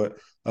shape, but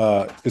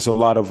it's a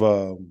lot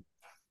of,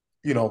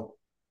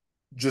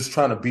 just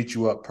trying to beat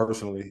you up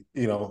personally,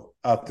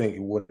 I think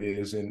what it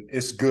is. And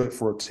it's good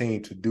for a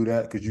team to do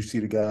that because you see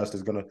the guys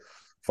that's going to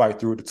fight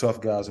through the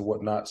tough guys and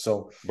whatnot.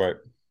 So right.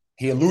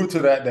 He alluded to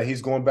that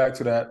he's going back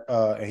to that.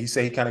 And he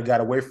said he kind of got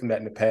away from that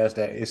in the past,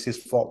 that it's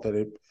his fault that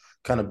it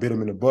kind of bit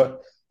him in the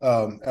butt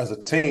as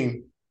a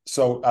team.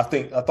 So I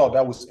thought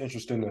that was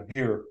interesting to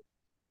hear.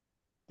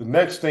 The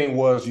next thing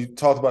was you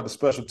talked about the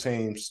special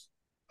teams.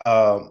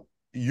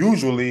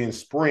 Usually in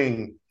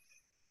spring,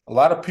 a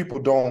lot of people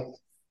don't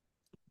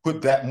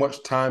put that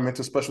much time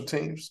into special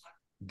teams,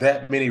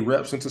 that many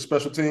reps into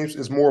special teams.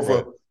 It's more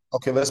of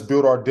okay, let's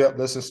build our depth.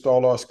 Let's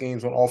install our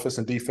schemes on offense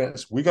and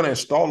defense. We're going to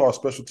install our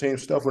special team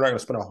stuff. We're not going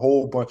to spend a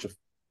whole bunch of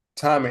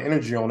time and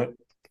energy on it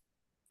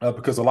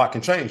because a lot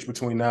can change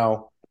between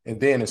now and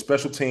then. In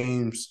special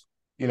teams,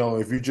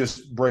 if you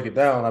just break it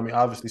down, I mean,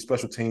 obviously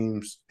special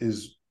teams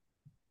is,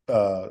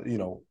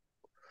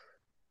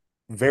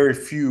 very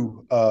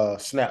few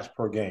snaps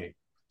per game.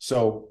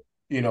 So,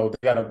 they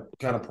got to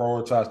kind of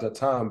prioritize that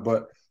time.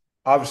 But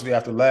obviously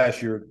after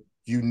last year,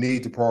 you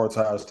need to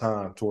prioritize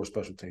time towards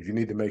special teams. You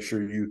need to make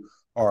sure you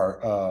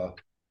are,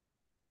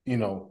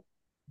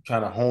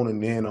 kind of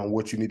honing in on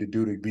what you need to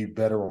do to be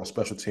better on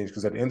special teams.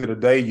 Because at the end of the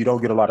day, you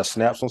don't get a lot of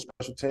snaps on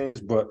special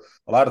teams, but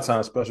a lot of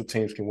times special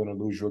teams can win or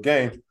lose your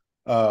game.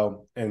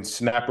 And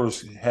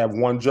snappers have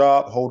one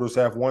job, holders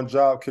have one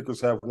job,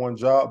 kickers have one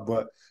job,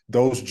 but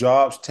those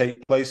jobs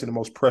take place in the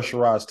most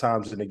pressurized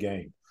times in the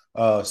game.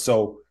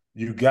 So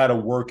you got to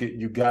work it.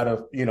 You got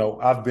to,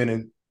 I've been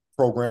in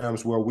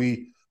programs where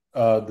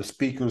the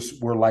speakers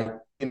were like,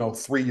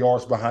 3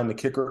 yards behind the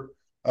kicker,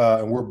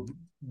 and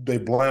they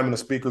blaming the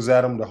speakers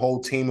at him. The whole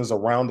team is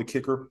around the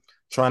kicker,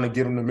 trying to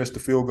get him to miss the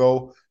field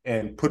goal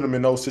and put him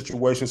in those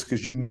situations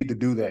because you need to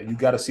do that. You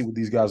got to see what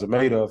these guys are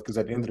made of because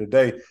at the end of the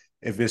day,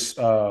 if it's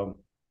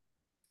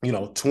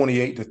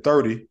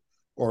 28-30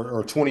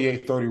 or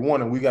 28-31,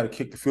 and we got to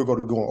kick the field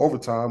goal to go in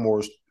overtime, or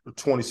it's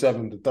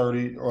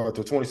 27-30 or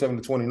to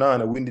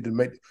 27-29, and we need to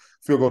make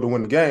field goal to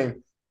win the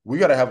game, we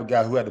got to have a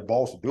guy who had the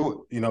balls to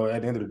do it,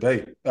 at the end of the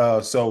day.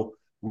 So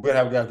we got to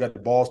have a guy who got the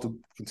balls to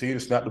continue to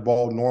snap the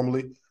ball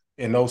normally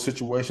in those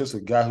situations,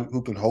 a guy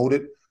who can hold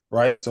it.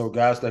 right? So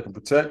guys that can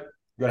protect.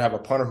 You got to have a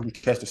punter who can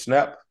catch the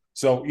snap.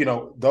 So,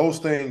 those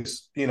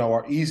things,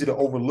 are easy to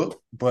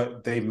overlook,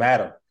 but they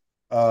matter.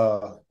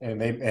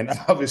 And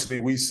obviously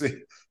we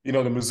see,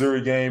 the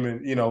Missouri game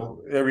and,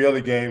 every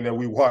other game that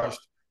we watched,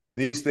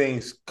 these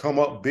things come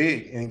up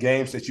big in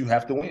games that you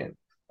have to win.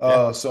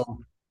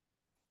 So,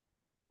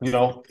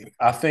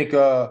 I think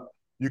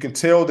you can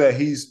tell that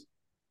he's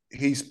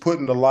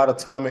putting a lot of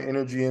time and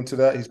energy into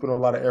that. He's putting a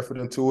lot of effort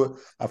into it.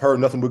 I've heard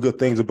nothing but good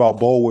things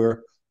about Boulware,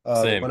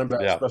 the running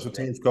back special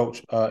teams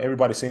coach.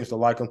 Everybody seems to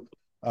like him.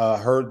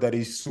 Heard that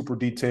he's super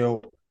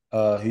detailed.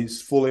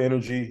 He's full of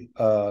energy.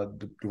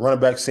 The running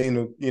back seem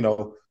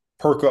to,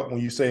 perk up when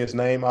you say his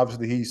name.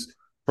 Obviously, he's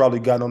probably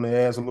gotten on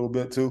their ass a little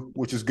bit too,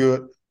 which is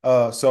good.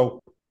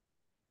 So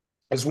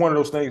it's one of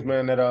those things,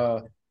 man,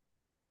 that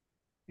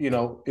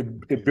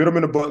it bit him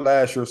in the butt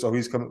last year. So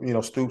he's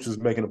coming, Stoops is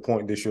making a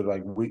point this year.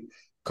 Like, we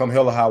come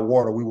hell or high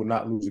water, we will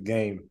not lose a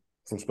game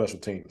from special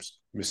teams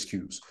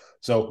miscues.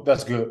 So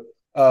that's good.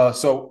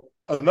 So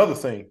another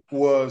thing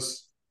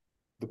was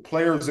the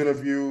players'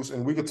 interviews,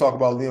 and we could talk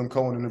about Liam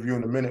Cohen interview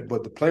in a minute,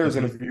 but the players'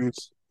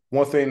 interviews,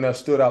 one thing that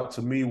stood out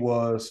to me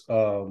was,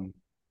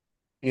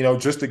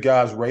 just the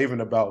guys raving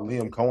about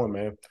Liam Cohen,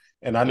 man.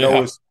 And I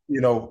know it's,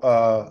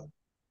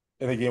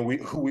 and again,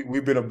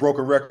 we've been a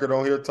broken record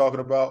on here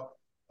talking about,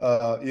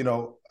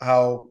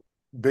 how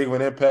big of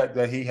an impact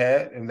that he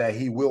had and that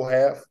he will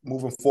have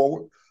moving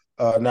forward.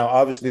 Now,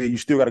 obviously, you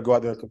still got to go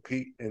out there and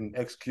compete and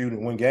execute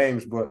and win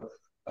games, but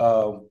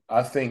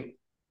I think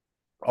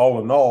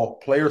all in all,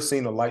 players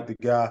seem to like the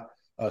guy.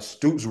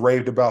 Stoops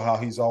raved about how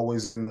he's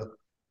always in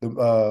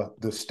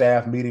the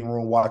staff meeting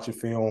room watching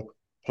film.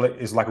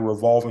 It's like a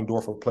revolving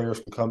door for players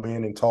to come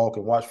in and talk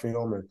and watch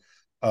film, and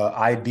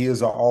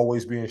ideas are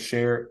always being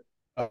shared.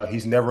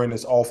 He's never in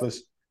his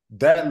office.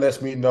 That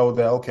lets me know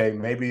that, okay,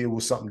 maybe it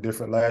was something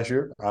different last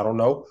year. I don't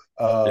know.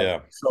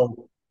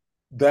 So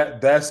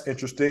that's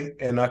interesting,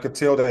 and I could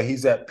tell that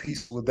he's at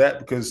peace with that,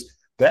 because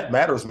that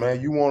matters,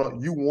 man. You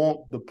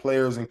want the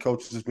players and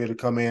coaches to be able to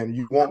come in.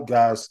 You want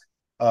guys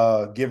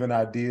giving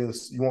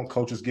ideas. You want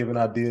coaches giving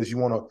ideas. You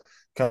want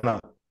to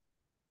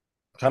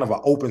kind of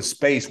an open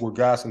space where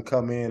guys can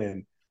come in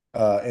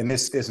and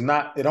it's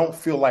not. It don't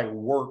feel like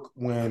work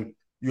when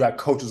you got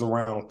coaches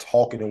around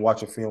talking and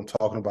watching film,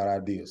 talking about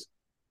ideas,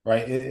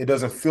 right? It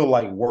doesn't feel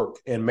like work.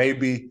 And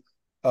maybe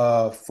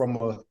from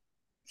a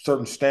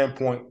certain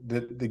standpoint,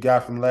 the guy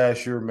from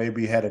last year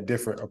maybe had a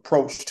different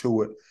approach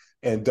to it,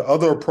 and the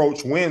other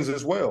approach wins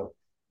as well.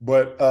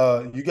 But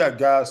you got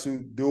guys who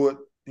do it.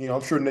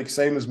 I'm sure Nick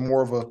Saban is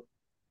more of a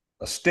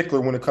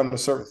stickler when it comes to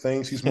certain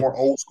things. He's more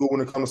old school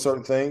when it comes to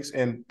certain things,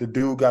 and the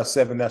dude got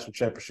 7 national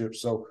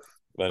championships. So,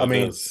 but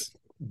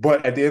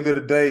at the end of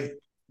the day,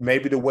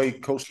 maybe the way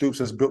Coach Stoops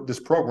has built this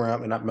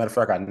program, and matter of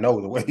fact, I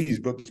know the way he's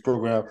built this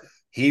program,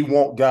 he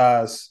want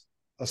guys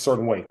a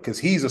certain way because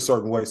he's a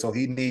certain way. So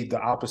he need the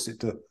opposite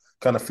to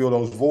kind of fill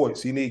those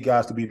voids. He need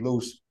guys to be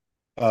loose,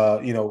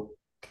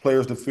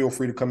 players to feel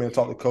free to come in and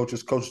talk to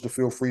coaches to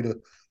feel free to,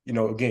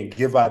 again,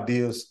 give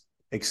ideas,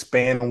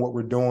 expand on what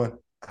we're doing.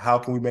 How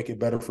can we make it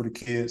better for the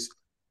kids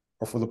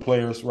or for the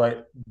players, right?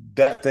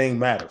 That thing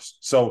matters.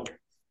 So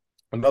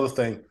another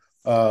thing,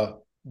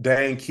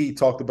 Dan Key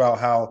talked about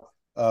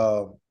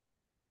how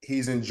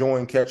he's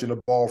enjoying catching the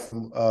ball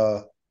from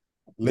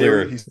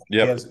Leary. He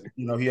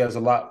has a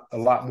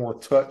lot more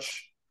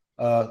touch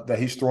that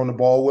he's throwing the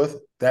ball with.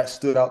 That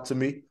stood out to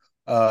me.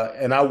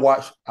 And I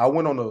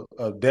went on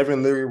a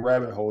Devin Leary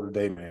rabbit hole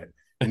today, man.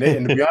 And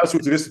to be honest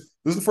with you, this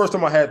is the first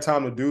time I had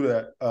time to do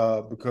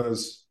that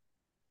because,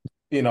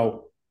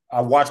 I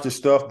watched this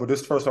stuff, but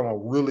this is the first time I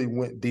really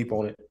went deep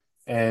on it.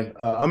 And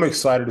I'm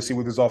excited to see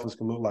what this offense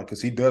can look like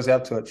because he does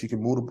have touch. He can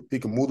move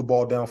the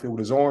ball downfield with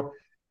his arm.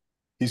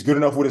 He's good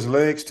enough with his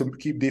legs to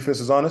keep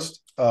defenses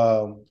honest.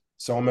 So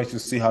I'm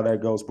anxious to see how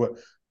that goes. But,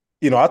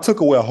 I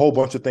took away a whole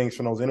bunch of things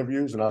from those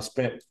interviews, and I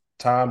spent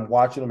time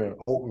watching them and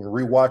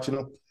rewatching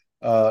them.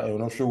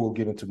 And I'm sure we'll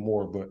get into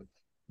more, but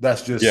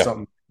that's just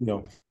something,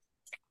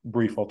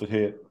 brief off the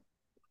head.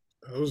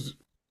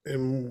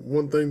 And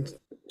one thing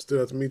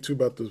stood out to me too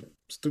about the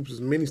Stoops'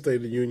 mini State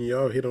of the Union.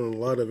 Y'all hit on a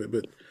lot of it,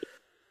 but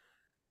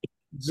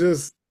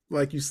just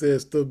like you said,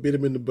 still bit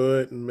him in the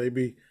butt and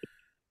maybe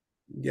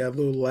got a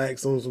little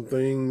lax on some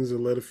things or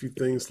let a few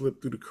things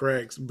slip through the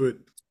cracks. But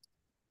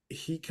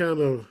he kind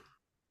of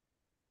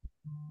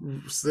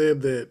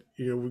said that,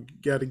 we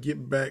got to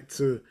get back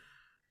to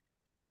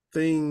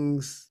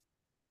things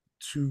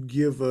to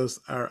give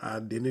us our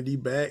identity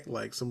back.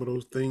 Like some of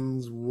those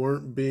things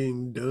weren't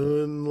being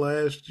done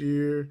last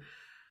year.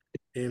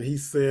 And he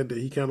said that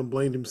he kind of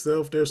blamed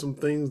himself. There's some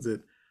things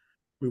that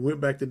we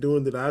went back to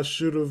doing that I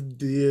should have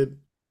did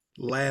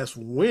last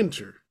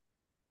winter.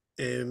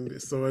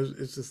 And so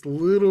it's just a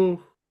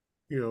little,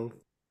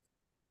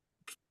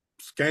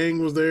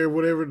 Skang was there,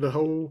 whatever, the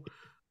whole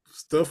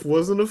stuff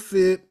wasn't a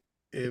fit.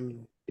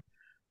 And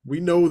we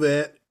know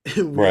that.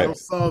 And we all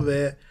saw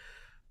that.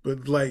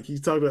 But like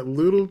he's talking about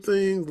little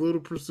things,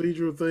 little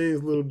procedural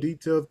things, little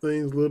detailed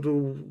things,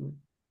 little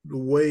the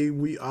way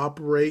we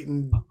operate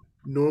and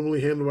normally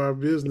handle our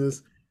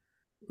business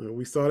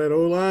We saw that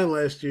O line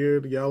last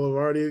year. Y'all have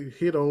already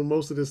hit on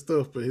most of this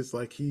stuff, but it's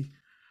like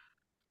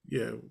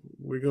yeah,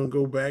 we're gonna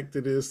go back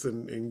to this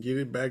and get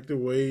it back the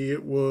way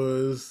it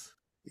was,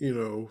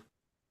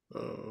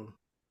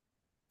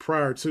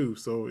 prior to.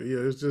 So yeah,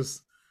 it's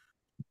just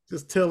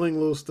telling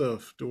little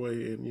stuff the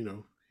way,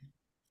 and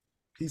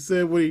he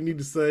said what he needed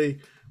to say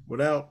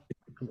without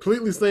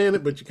completely saying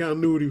it, but you kind of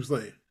knew what he was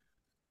saying.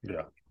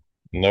 Yeah,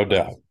 no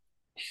doubt.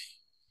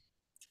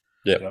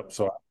 Yep.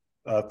 So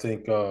I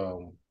think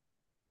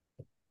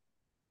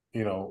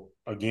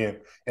again,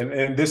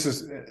 and this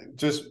is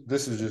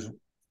just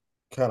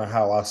kind of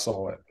how I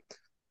saw it.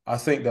 I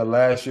think that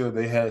last year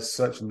they had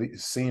such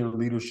senior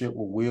leadership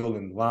with Will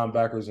and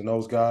linebackers and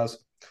those guys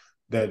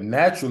that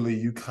naturally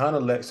you kind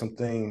of let some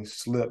things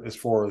slip as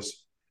far as,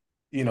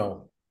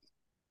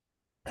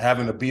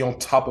 having to be on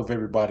top of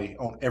everybody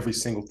on every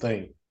single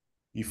thing.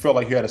 You felt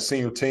like you had a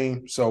senior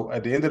team. So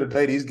at the end of the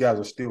day, these guys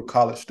are still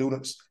college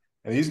students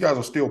and these guys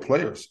are still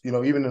players.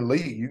 Even in the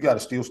league, you got to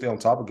still stay on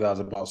top of guys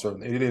about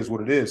certain. It is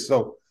what it is.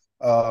 So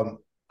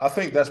I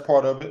think that's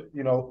part of it.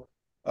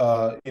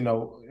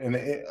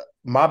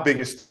 My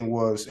biggest thing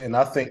was, and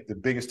I think the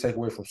biggest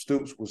takeaway from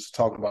Stoops was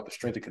talking about the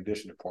strength and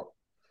conditioning part.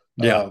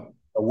 Yeah.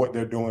 What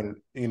they're doing,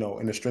 in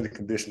the strength and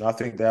conditioning. I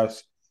think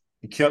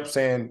he kept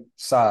saying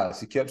size.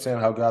 He kept saying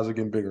how guys are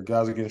getting bigger,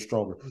 guys are getting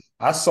stronger.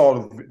 I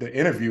saw the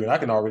interview, and I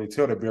can already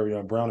tell that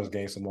Barry Brown has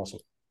gained some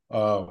muscle.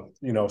 So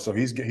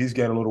he's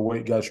gained a little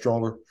weight, got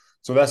stronger.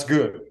 So that's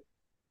good.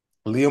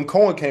 Liam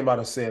Cohen came out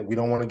and said we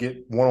don't want to be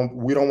a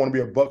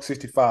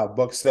 $165,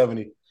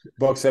 $170,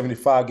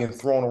 $175 getting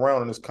thrown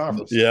around in this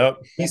conference. Yep.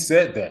 He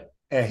said that.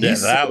 And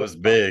that was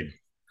big.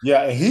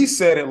 Yeah, and he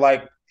said it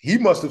like he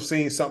must have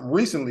seen something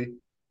recently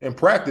in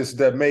practice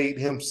that made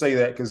him say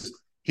that, because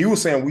he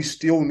was saying we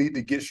still need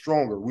to get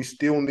stronger. We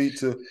still need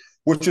to,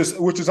 which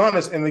is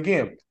honest. And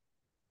again,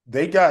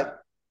 they got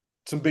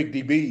some big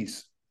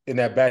DBs in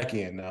that back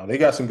end now. They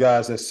got some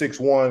guys that's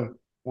 6'1"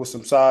 with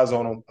some size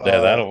on them.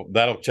 Yeah,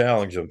 that'll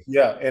challenge them.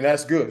 Yeah, and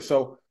that's good.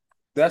 So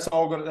that's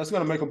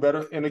gonna make them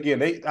better. And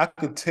again, I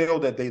could tell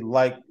that they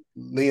like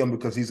Liam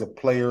because he's a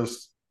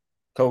players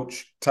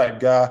coach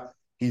type guy.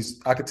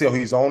 I could tell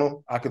he's on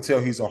him. I could tell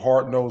he's a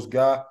hard-nosed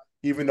guy,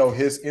 even though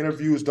his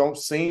interviews don't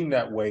seem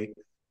that way.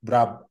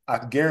 But I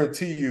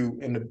guarantee you,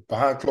 in the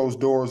behind closed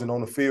doors and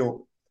on the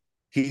field,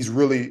 he's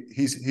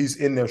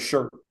in their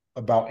shirt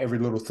about every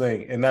little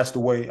thing, and that's the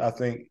way I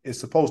think it's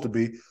supposed to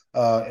be.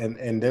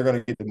 And they're going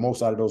to get the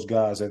most out of those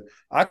guys. And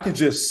I can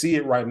just see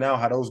it right now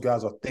how those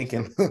guys are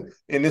thinking.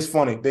 And it's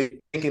funny, they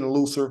thinking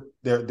looser.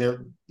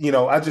 They're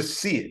I just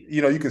see it.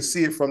 You can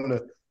see it from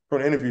the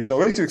interview.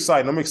 So it's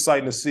exciting. I'm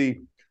excited to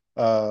see.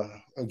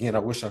 Again, I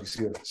wish I could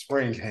see a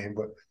spring game,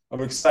 but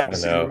I'm excited to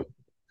see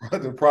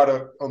the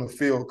product on the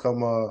field come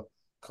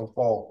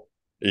fall.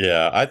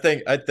 Yeah, I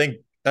think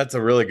that's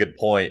a really good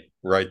point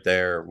right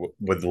there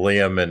with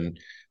Liam and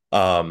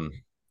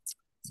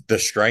the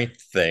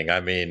strength thing.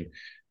 I mean,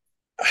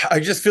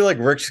 I just feel like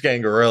Rick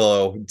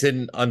Scangarello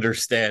didn't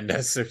understand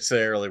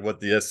necessarily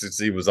what the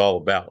SEC was all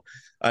about.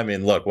 I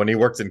mean, look, when he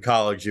worked in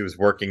college, he was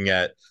working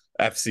at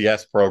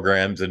FCS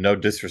programs, and no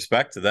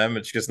disrespect to them,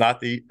 it's just not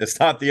the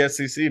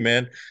SEC,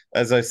 man.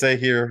 As I say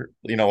here,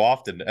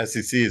 often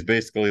SEC is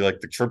basically like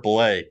the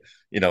AAA,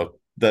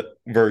 the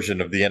version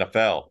of the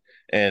NFL.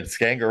 And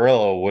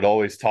Scangarello would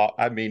always talk.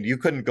 I mean, you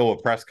couldn't go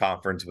a press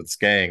conference with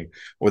Scang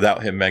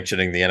without him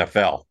mentioning the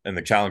NFL and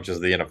the challenges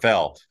of the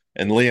NFL.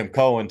 And Liam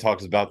Cohen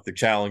talks about the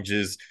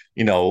challenges,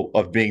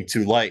 of being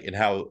too light and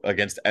how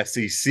against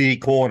SEC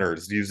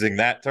corners, using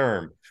that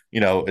term,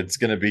 it's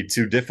going to be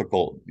too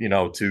difficult,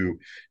 to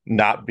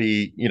not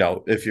be,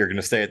 if you're going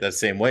to stay at that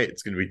same weight,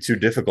 it's going to be too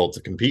difficult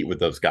to compete with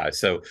those guys.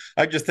 So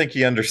I just think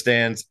he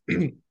understands,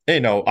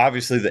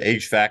 obviously the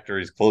age factor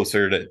is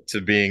closer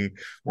to being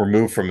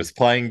removed from his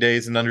playing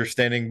days and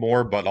understanding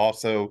more, but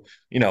also,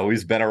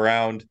 he's been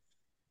around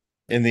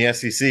in the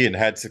SEC and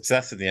had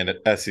success in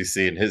the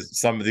SEC, and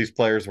some of these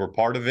players were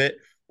part of it,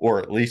 or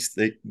at least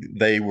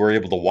they were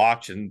able to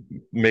watch and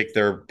make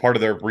their part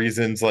of their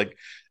reasons. Like,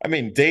 I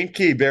mean, Dane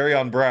Key,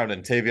 Barryon Brown,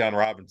 and Tavion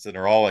Robinson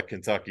are all at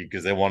Kentucky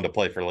because they wanted to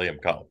play for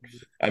Liam Cohen.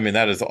 I mean,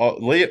 that is all.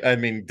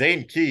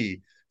 Dane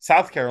Key,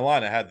 South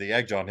Carolina had the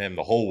edge on him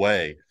the whole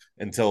way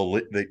until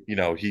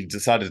he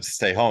decided to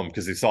stay home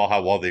because he saw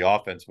how well the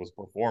offense was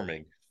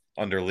performing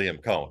under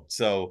Liam Cohen.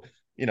 So,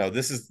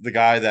 this is the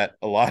guy that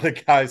a lot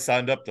of guys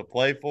signed up to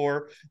play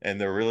for, and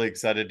they're really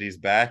excited he's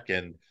back.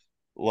 And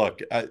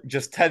look,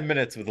 just 10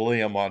 minutes with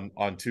Liam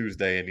on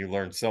Tuesday, and you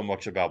learn so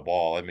much about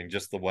ball. I mean,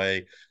 just the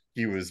way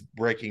he was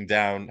breaking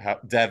down how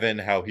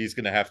he's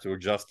going to have to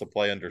adjust to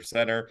play under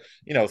center.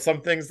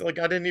 Some things like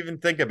I didn't even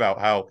think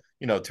about how,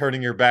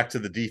 turning your back to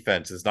the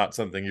defense is not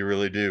something you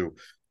really do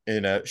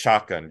in a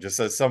shotgun. Just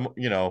as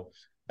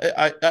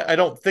I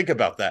don't think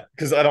about that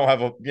because I don't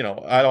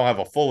have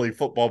a fully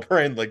football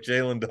brain like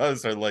Jalen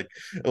does or like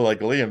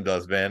Liam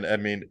does, man. I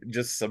mean,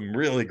 just some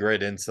really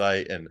great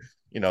insight and,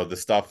 the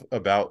stuff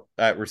about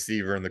that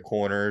receiver in the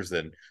corners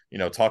and,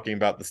 talking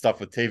about the stuff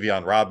with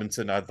Tavion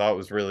Robinson, I thought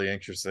was really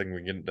interesting. We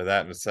can get into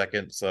that in a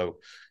second. So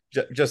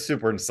just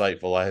super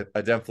insightful.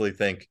 I definitely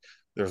think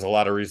there's a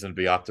lot of reason to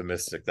be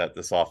optimistic that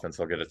this offense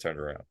will get it turned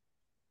around.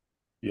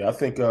 Yeah, I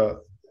think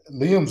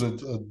Liam's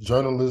a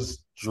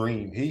journalist's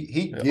dream.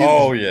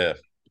 Oh yeah,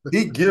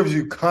 he gives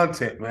you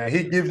content, man.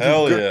 He gives you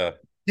hell good. yeah,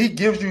 He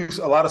gives you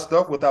a lot of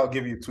stuff without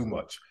giving you too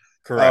much.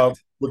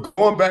 correct. But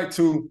going back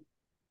to,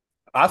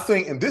 I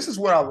think, and this is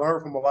what I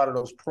learned from a lot of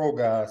those pro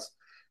guys,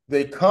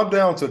 they come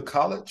down to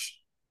college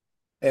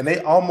and they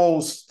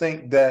almost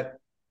think that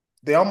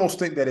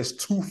it's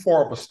too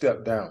far of a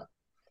step down.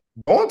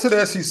 Going to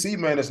the SEC,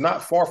 man, is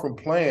not far from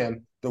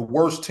playing the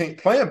worst team.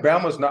 Playing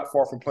Bama is not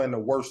far from playing the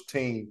worst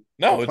team.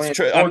 No, it's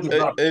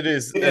it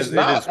is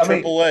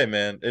triple A,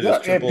 man. It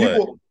is triple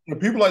A. And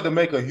people like to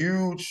make a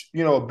huge,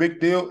 a big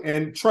deal.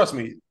 And trust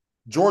me,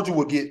 Georgia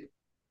will get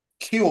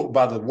killed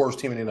by the worst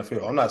team in the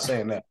NFL. I'm not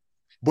saying that,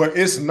 but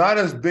it's not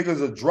as big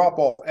as a drop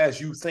off as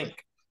you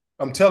think.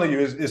 I'm telling you,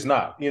 it's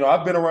not.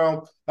 I've been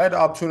around. I had the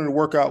opportunity to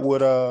work out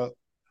with.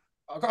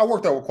 I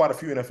worked out with quite a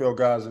few NFL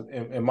guys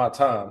in my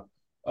time,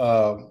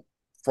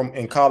 from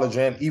in college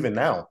and even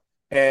now.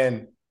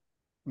 And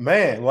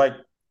man, like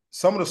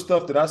some of the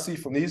stuff that I see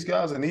from these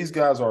guys, and these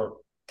guys are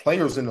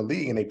players in the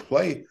league and they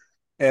play.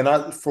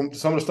 And from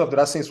some of the stuff that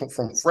I seen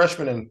from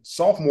freshmen and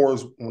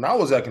sophomores when I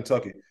was at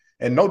Kentucky,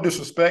 and no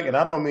disrespect, and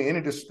I don't mean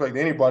any disrespect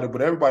to anybody,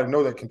 but everybody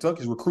know that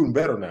Kentucky's recruiting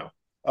better now.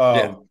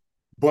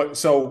 But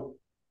so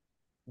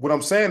what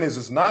I'm saying is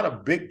it's not a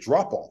big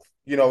drop off.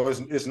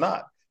 It's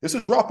not. It's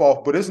a drop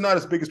off, but it's not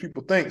as big as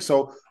people think.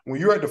 So when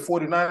you're at the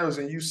 49ers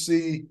and you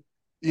see,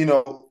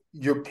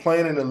 you're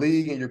playing in the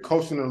league and you're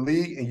coaching in the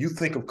league and you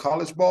think of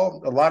college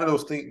ball, a lot of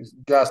those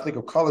guys think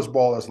of college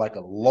ball as like a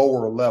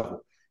lower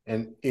level.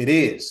 And it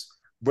is.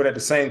 But at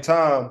the same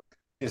time,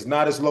 it's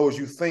not as low as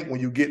you think when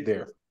you get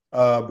there,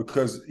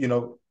 because,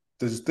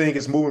 this thing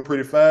is moving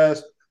pretty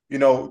fast.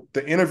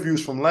 The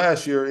interviews from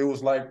last year, it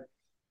was like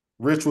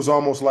Rich was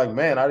almost like,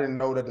 man, I didn't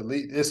know that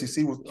the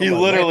SEC was. He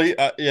literally,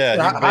 How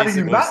do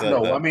you not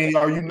know? That. I mean,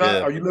 are you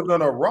not? Are you living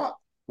on a rock?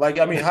 Like,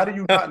 I mean, how do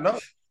you not know?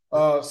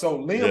 So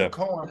Liam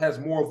Cohen has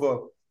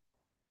more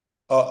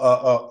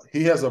of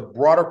he has a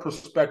broader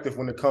perspective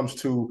when it comes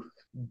to,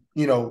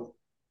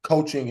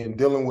 coaching and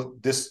dealing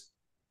with this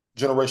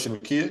generation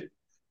of kid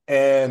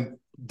and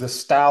the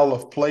style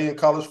of play in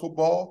college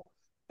football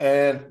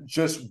and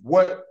just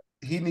what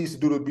he needs to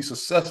do to be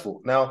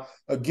successful. Now,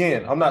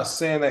 again, I'm not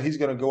saying that he's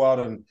going to go out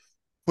and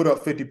put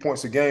up 50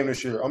 points a game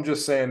this year. I'm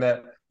just saying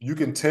that you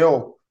can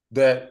tell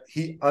that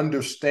he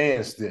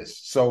understands this.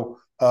 So,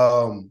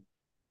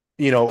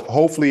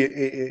 hopefully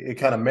it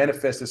kind of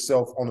manifests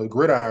itself on the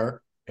gridiron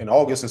in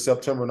August and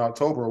September and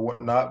October or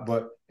whatnot,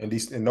 but in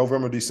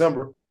November,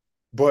 December.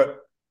 But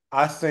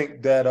I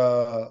think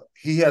that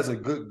he has a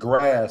good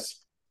grasp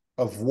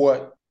of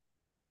what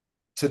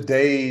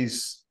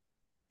today's,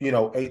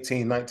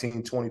 18,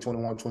 19, 20,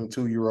 21,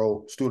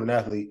 22-year-old student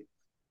athlete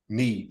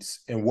needs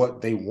and what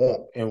they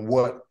want and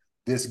what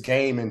this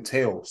game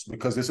entails,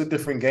 because it's a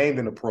different game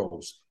than the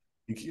pros.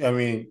 I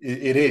mean,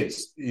 it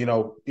is,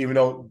 even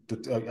though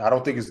I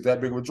don't think it's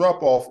that big of a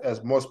drop off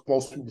as most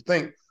people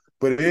think,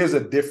 but it is a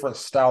different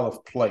style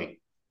of play.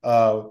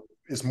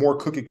 It's more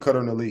cookie cutter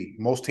in the league.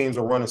 Most teams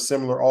are running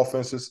similar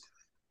offenses.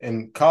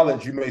 In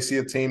college, you may see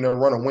a team that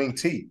run a wing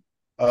T.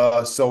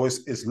 So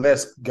it's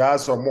less,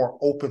 guys are more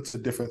open to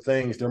different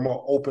things. They're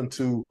more open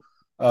to,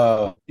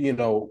 kind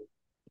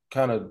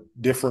of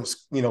different,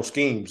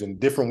 schemes and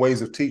different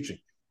ways of teaching,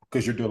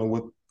 because you're dealing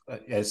with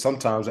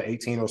sometimes an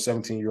 18 or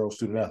 17-year-old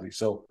student athlete.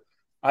 So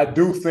I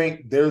do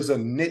think there's a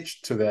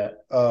niche to that.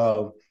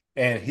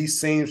 And he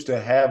seems to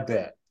have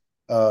that.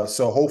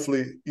 So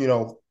hopefully,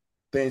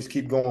 things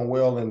keep going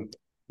well and,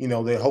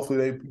 hopefully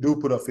they do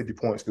put up 50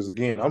 points. Because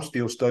again, I'm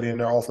still studying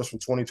their offense from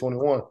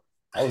 2021.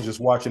 I was just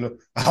watching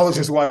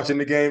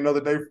the game the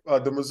other day,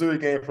 the Missouri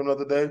game from the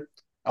other day.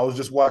 I was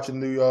just watching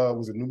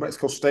was it New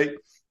Mexico State?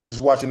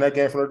 Just watching that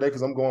game from the other day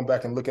because I'm going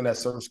back and looking at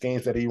certain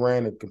schemes that he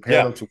ran and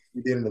comparing them to what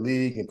he did in the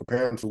league and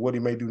comparing them to what he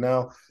may do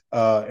now.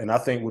 And I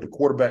think with a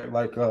quarterback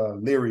like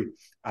Leary,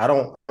 I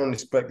don't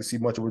expect to see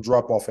much of a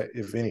drop off,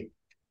 if any.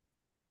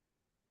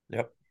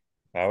 Yep,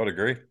 I would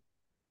agree.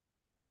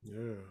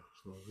 Yeah,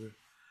 so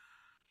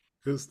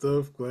good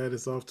stuff. Glad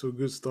it's off to a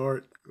good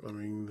start. I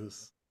mean,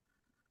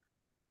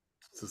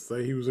 to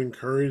say he was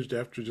encouraged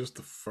after just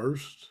the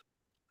first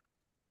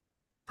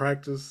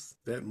practice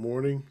that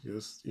morning,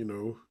 just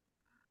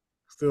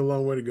still a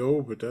long way to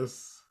go, but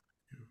that's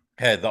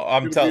the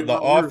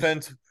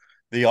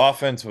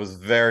offense was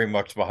very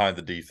much behind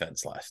the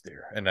defense last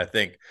year. And I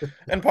think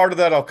and part of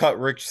that I'll cut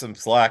Rich some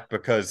slack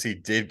because he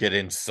did get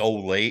in so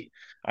late.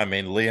 I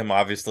mean, Liam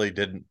obviously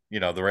didn't,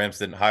 the Rams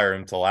didn't hire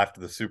him until after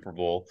the Super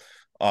Bowl.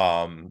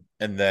 And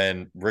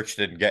then Rich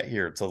didn't get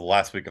here until the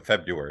last week of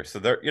February. So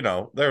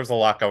there's a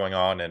lot going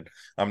on, and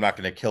I'm not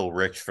going to kill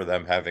Rich for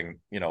them having,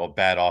 a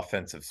bad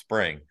offensive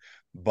spring,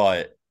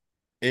 but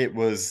it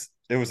was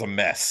a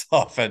mess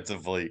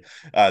offensively.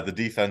 The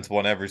defense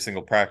won every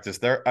single practice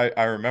there.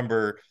 I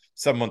remember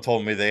someone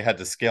told me they had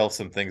to scale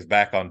some things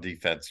back on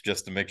defense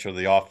just to make sure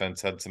the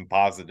offense had some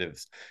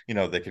positives,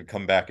 they could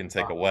come back and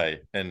take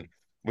away. And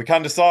we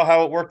kind of saw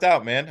how it worked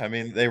out, man. I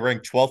mean, they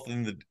ranked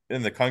 12th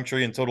in the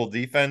country in total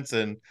defense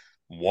and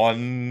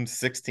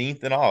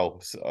 116th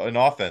in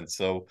offense.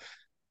 So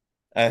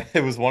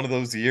it was one of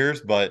those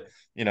years, but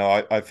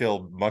I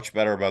feel much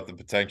better about the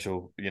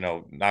potential.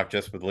 Not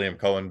just with Liam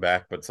Cohen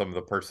back, but some of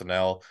the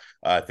personnel.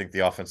 I think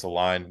the offensive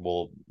line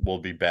will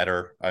be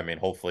better. I mean,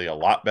 hopefully a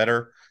lot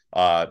better,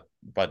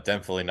 but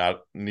definitely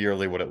not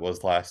nearly what it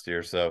was last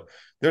year. So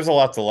there's a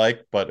lot to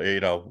like, but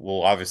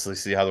we'll obviously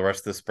see how the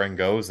rest of the spring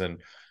goes. And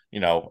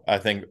I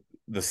think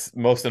the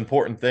most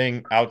important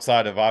thing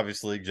outside of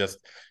obviously just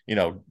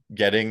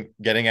getting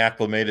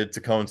acclimated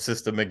to Cohen's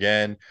system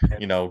again,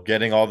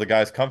 getting all the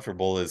guys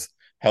comfortable is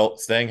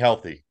staying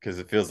healthy, because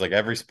it feels like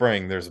every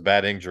spring there's a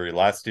bad injury.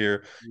 Last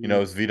year, it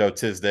was Vito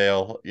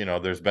Tisdale.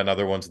 There's been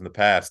other ones in the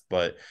past,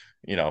 but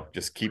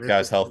just keep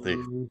guys healthy.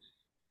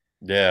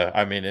 Yeah,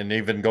 I mean, and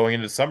even going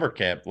into summer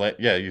camp,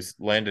 you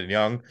Landon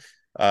Young.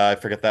 I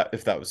forget that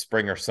if that was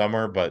spring or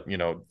summer, but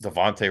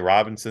Devontae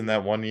Robinson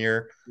that one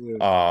year.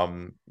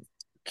 Yeah.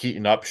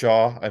 Keaton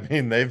Upshaw. I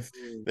mean,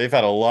 they've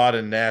had a lot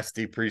of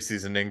nasty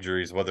preseason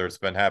injuries, whether it's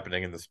been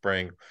happening in the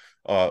spring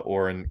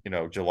or in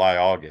July,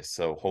 August.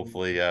 So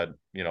hopefully,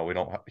 we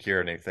don't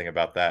hear anything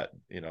about that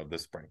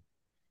this spring.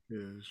 Yeah,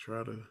 just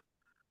try to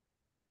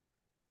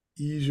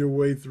ease your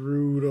way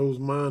through those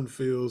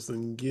minefields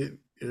and get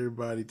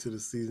everybody to the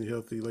season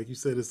healthy. Like you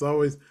said,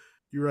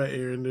 you're right,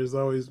 Aaron. There's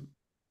always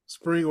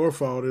spring or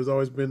fall. There's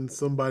always been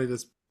somebody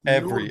that's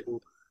Every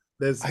notable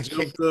that's I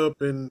can't. jumped up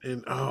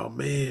and oh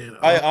man,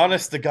 I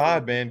honest to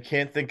God, man,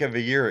 can't think of a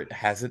year it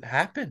hasn't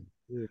happened.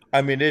 yeah,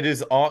 I mean, it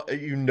is all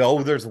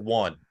there's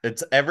one.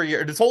 It's every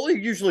year. It's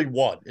only usually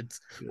one. yeah.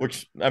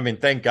 Which I mean,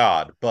 thank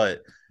God.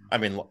 But I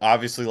mean,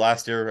 obviously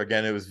last year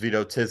again it was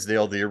Vito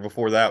Tisdale. The year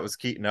before that was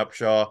Keaton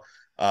Upshaw.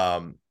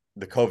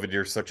 The COVID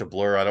year is such a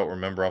blur. I don't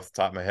remember off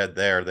the top of my head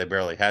there. They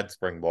barely had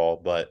spring ball,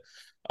 but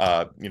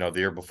the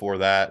year before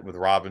that with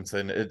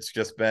Robinson,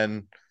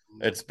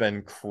 it's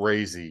been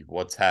crazy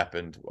what's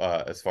happened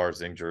as far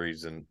as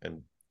injuries and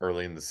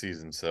early in the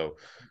season. So,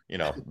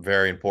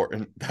 very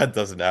important that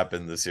doesn't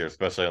happen this year,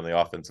 especially on the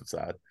offensive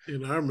side.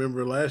 And I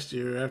remember last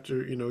year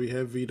after you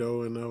had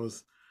Vito, and I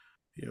was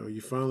you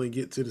finally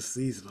get to the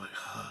season like,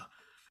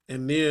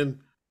 and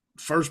then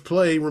first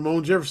play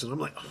Ramon Jefferson. I'm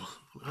like,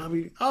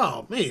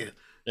 oh man.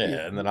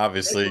 Yeah, and then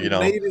obviously,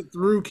 made it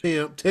through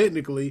camp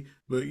technically,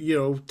 but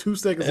 2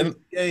 seconds in and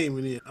the game,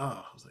 and then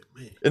I was like,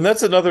 man, and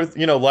that's another,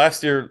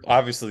 last year,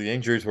 obviously the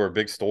injuries were a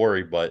big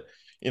story, but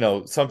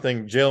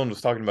something Jalen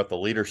was talking about the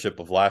leadership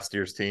of last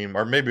year's team,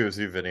 or maybe it was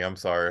you, Vinny. I'm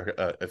sorry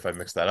if I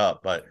mixed that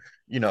up, but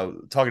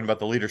talking about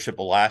the leadership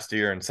of last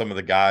year and some of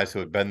the guys who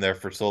had been there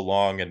for so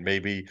long, and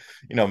maybe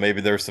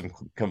there's some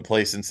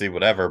complacency,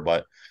 whatever,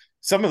 but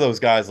some of those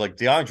guys like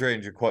DeAndre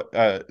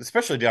and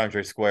especially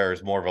DeAndre Square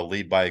is more of a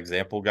lead by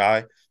example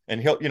guy,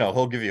 and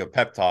he'll give you a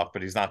pep talk,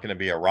 but he's not going to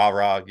be a rah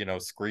rah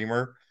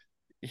screamer.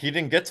 He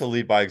didn't get to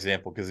lead by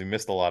example because he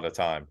missed a lot of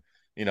time.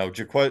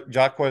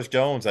 Jaquez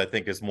Jones, I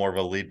think, is more of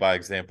a lead by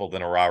example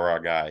than a rah rah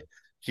guy.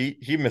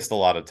 He missed a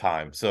lot of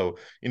time, so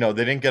they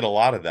didn't get a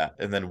lot of that.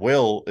 And then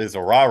Will is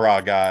a rah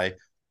rah guy,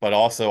 but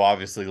also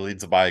obviously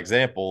leads by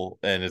example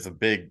and is a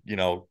big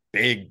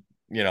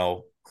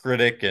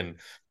critic and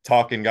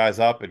talking guys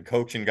up and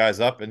coaching guys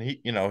up, and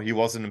he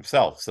wasn't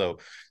himself. So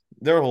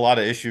there were a lot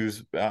of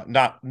issues.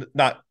 Not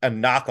a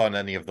knock on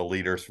any of the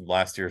leaders from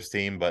last year's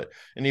team,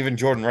 and even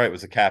Jordan Wright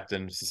was a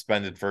captain,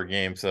 suspended for a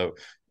game. So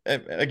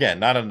again,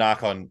 not a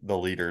knock on the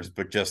leaders,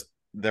 but just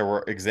there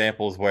were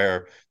examples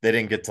where they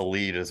didn't get to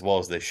lead as well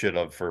as they should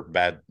have for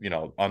bad,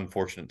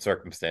 unfortunate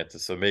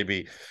circumstances. So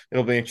maybe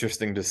it'll be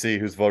interesting to see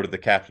who's voted the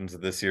captains of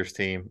this year's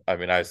team. I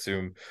mean, I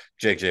assume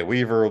JJ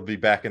Weaver will be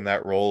back in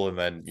that role, and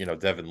then,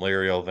 Devin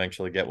Leary will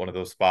eventually get one of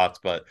those spots.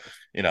 But,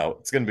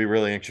 it's going to be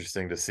really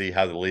interesting to see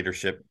how the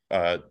leadership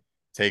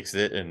takes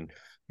it, and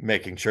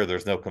making sure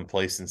there's no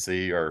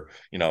complacency or,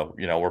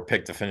 we're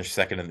picked to finish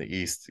second in the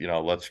East.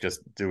 Let's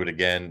just do it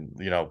again.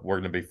 We're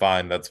going to be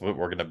fine. That's what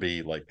we're going to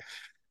be like.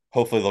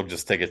 Hopefully they'll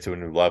just take it to a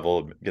new level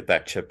and get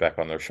that chip back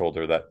on their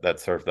shoulder that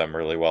served them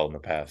really well in the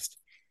past.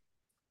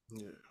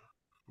 Yeah,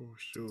 for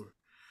sure.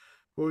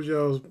 What was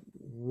y'all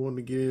wanting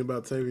to get in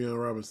about Tavion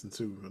Robinson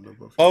too?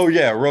 Oh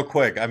yeah, real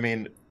quick. I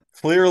mean,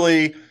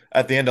 clearly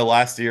at the end of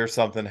last year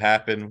something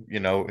happened.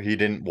 He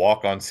didn't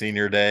walk on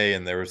senior day,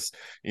 and there was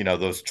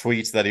those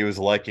tweets that he was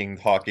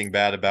talking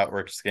bad about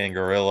Rick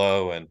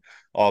Scangarillo and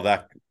all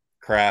that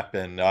crap.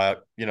 And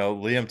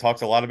Liam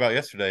talked a lot about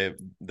yesterday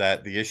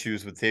that the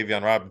issues with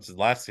Tavion Robinson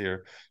last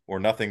year were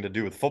nothing to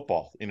do with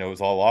football. It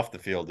was all off the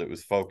field. It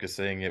was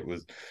focusing. It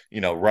was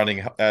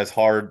running as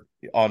hard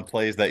on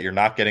plays that you're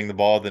not getting the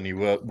ball than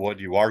you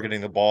are getting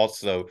the ball.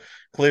 So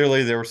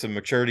clearly there were some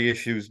maturity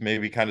issues,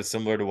 maybe kind of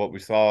similar to what we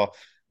saw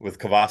with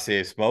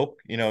Kavosiey Smoke,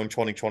 in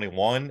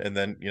 2021. And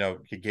then,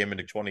 he came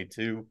into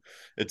 22.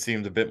 It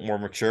seemed a bit more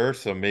mature.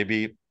 So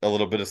maybe a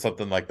little bit of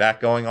something like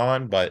that going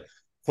on. But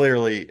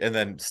clearly, and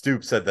then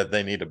Stoop said that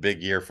they need a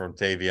big year from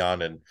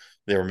Tavion, and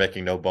they were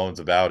making no bones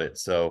about it.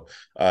 So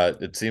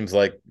it seems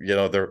like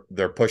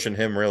they're pushing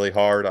him really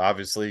hard.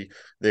 Obviously,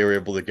 they were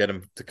able to get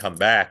him to come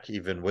back,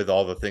 even with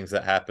all the things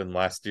that happened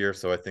last year.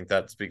 So I think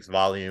that speaks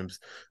volumes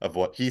of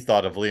what he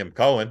thought of Liam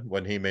Cohen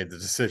when he made the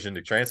decision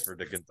to transfer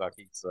to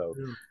Kentucky. So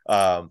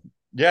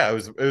yeah,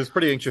 it was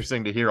pretty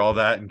interesting to hear all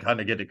that and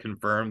kind of get it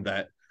confirmed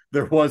that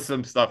there was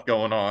some stuff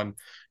going on,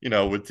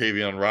 with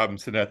Tavion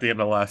Robinson at the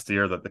end of last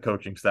year that the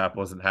coaching staff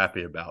wasn't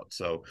happy about.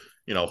 So,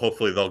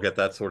 hopefully they'll get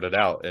that sorted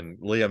out. And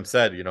Liam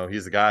said,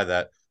 he's a guy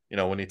that,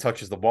 when he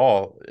touches the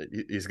ball,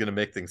 he's going to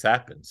make things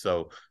happen.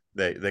 So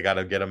they got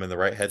to get him in the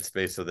right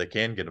headspace so they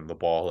can get him the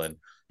ball. And,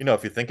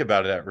 if you think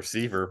about it at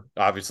receiver,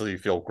 obviously you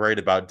feel great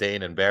about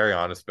Dane and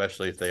Barryon,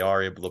 especially if they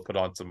are able to put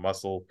on some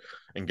muscle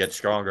and get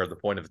stronger at the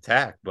point of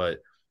attack. But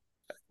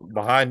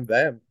behind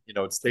them,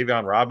 it's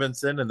Tavion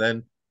Robinson, and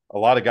then a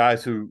lot of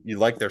guys who you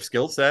like their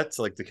skill sets,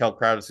 like Kel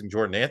Crowdis and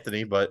Jordan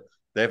Anthony, but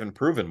they haven't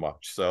proven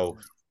much. So,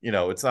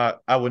 it's not,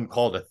 I wouldn't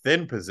call it a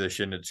thin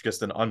position. It's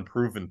just an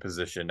unproven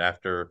position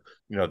after,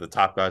 the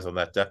top guys on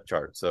that depth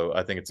chart. So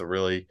I think it's a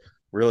really,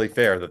 really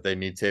fair that they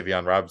need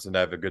Tavion Robinson to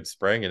have a good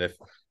spring. And if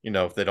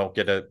they don't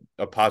get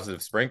a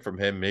positive spring from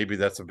him, maybe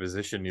that's a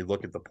position you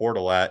look at the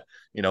portal at,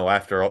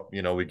 after,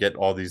 we get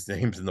all these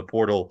names in the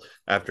portal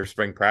after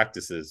spring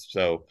practices.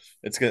 So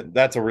it's good.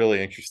 That's a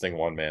really interesting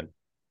one, man.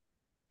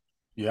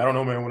 Yeah, I don't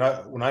know, man.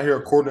 When I hear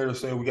a coordinator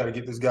say we got to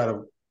get this guy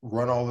to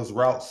run all his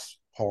routes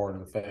hard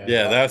and fast,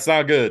 that's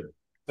not good.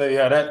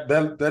 Yeah,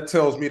 that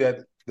tells me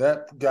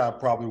that guy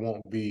probably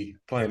won't be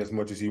playing as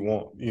much as he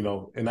want,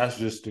 and that's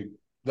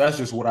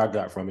just what I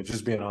got from it.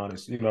 Just being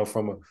honest,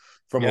 from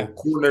a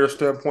coordinator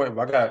standpoint, if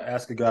I got to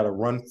ask a guy to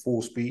run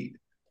full speed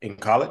in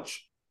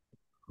college,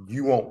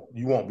 you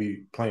won't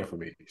be playing for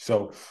me.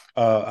 So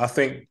I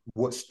think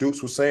what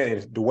Stoops was saying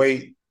is the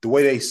way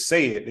they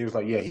say it, it was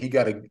like, yeah, he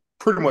got to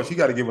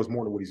give us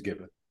more than what he's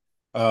given.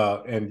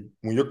 And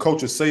when your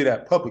coaches say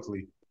that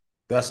publicly,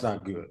 that's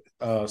not good.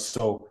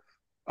 So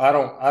I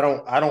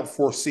don't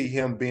foresee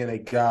him being a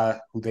guy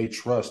who they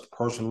trust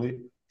personally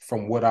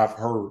from what I've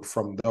heard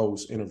from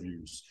those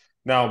interviews.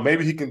 Now,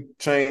 maybe he can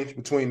change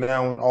between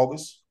now and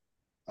August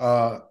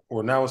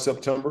or now in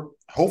September.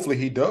 Hopefully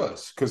he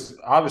does, because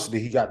obviously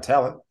he got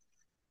talent.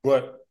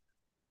 But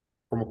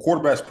from a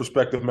quarterback's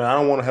perspective, man, I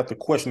don't want to have to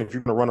question if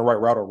you're going to run the right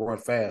route or run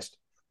fast.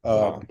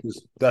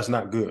 Because that's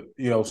not good,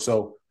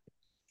 So,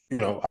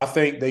 I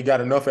think they got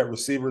enough at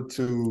receiver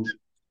to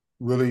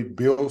really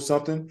build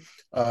something.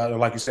 And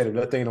like you said, if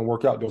that thing don't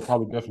work out, they'll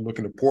probably definitely look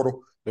in the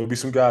portal. There'll be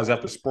some guys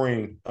after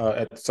spring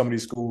at some of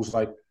these schools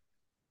like,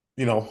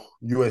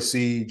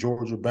 USC,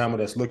 Georgia, Bama,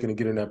 that's looking to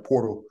get in that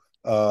portal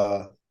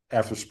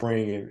after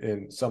spring.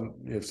 And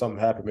if something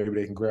happened, maybe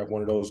they can grab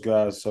one of those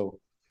guys. So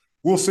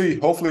we'll see.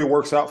 Hopefully it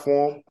works out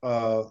for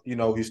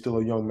him. He's still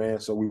a young man,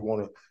 so we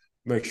want to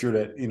make sure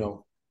that,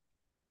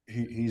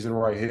 he's in the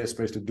right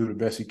headspace to do the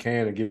best he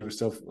can and give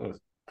himself a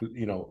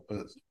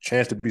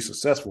chance to be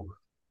successful.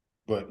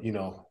 But,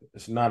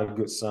 it's not a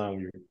good sign when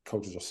your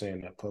coaches are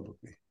saying that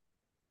publicly.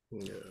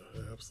 Yeah,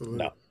 absolutely.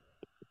 No.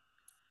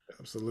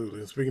 Absolutely.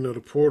 And speaking of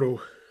the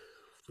portal,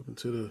 flipping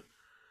to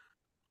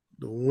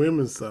the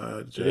women's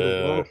side,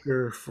 Jada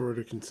Walker for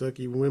the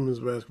Kentucky women's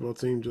basketball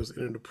team just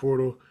entered the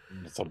portal.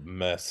 It's a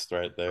mess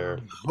right there.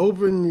 I'm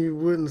hoping you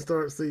wouldn't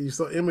you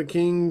saw Emma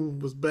King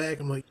was back.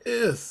 I'm like,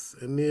 yes.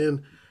 And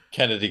then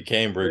Kennedy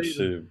Cambridge,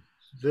 too.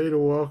 Jada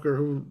Walker,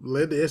 who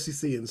led the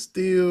SEC in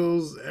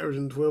steals,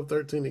 averaging 12,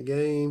 13 a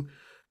game,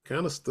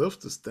 kind of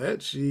stuffed the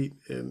stat sheet.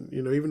 And,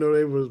 even though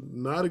they were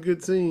not a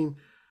good team,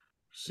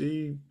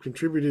 she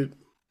contributed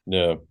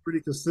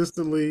pretty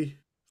consistently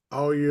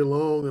all year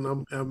long.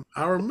 And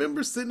I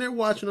remember sitting there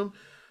watching them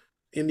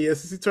in the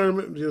SEC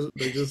tournament.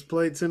 They just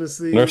played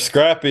Tennessee. They're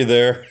scrappy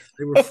there.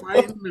 They were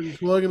fighting and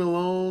plugging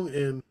along.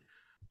 And,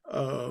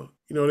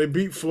 they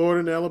beat Florida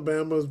and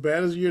Alabama. As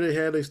bad as the year they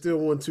had, they still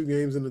won 2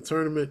 games in the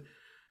tournament.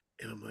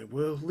 And I'm like,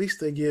 well, at least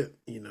they get,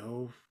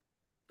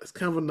 that's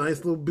kind of a nice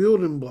little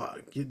building block.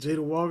 Get Jada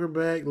Walker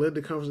back, led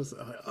the conference.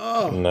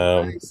 I'm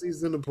like, nice,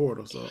 he's in the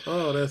portal.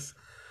 So, that's.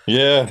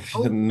 Yeah,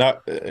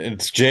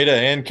 it's Jada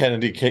and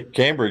Kennedy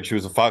Cambridge, who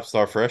was a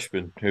 5-star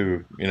freshman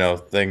who,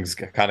 things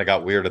kind of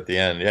got weird at the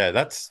end.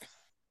 Yeah,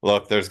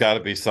 look, there's got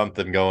to be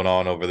something going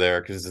on over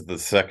there, because it's the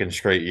second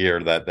straight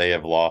year that they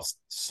have lost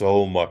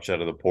so much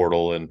out of the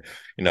portal. And,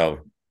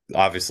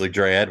 obviously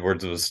Dre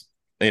Edwards was,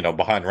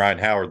 behind Ryan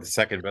Howard, the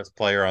second best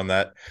player on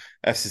that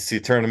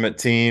SEC tournament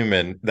team.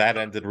 And that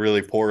ended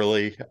really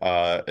poorly.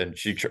 And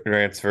she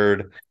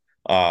transferred.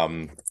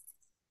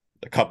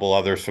 A couple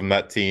others from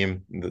that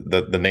team,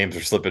 the names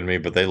are slipping me,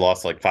 but they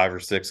lost like 5 or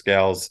 6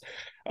 gals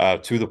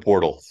to the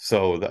portal.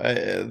 So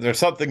there's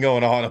something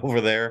going on over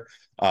there.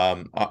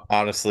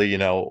 Honestly,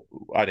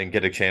 I didn't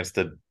get a chance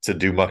to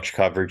do much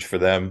coverage for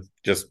them,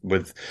 just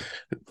with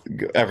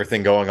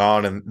everything going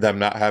on and them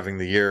not having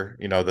the year,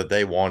 that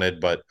they wanted.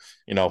 But,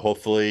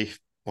 hopefully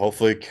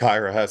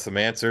Kyra has some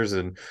answers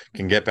and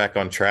can get back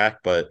on track.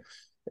 But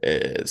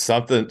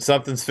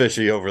something's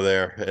fishy over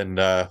there. And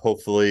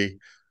hopefully,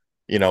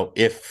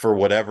 if for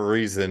whatever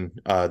reason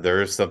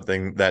there is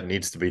something that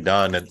needs to be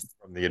done and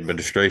from the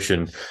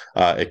administration,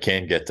 it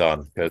can get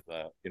done because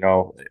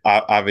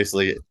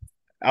obviously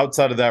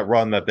outside of that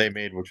run that they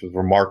made, which was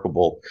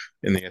remarkable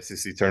in the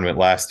SEC tournament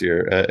last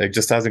year, it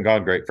just hasn't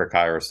gone great for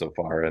Kyra so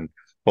far. And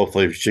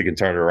hopefully she can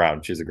turn it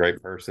around. She's a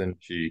great person.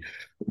 She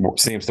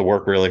seems to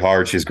work really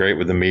hard. She's great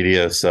with the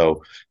media.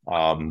 So,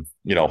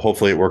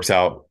 hopefully it works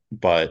out.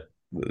 But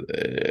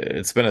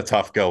it's been a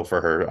tough go for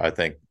her, I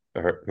think,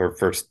 her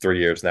first 3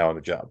 years now on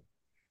the job.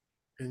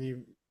 And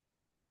you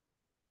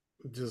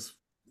just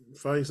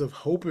find yourself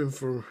hoping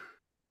for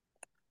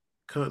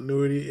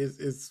continuity.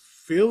 It's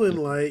feeling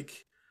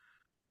like,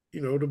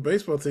 the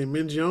baseball team.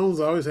 Min Jones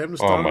always having to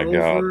start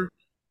over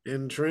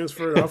and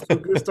transferred off to a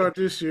good start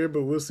this year,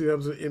 but we'll see how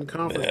in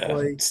conference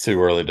play. It's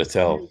too early to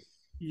tell.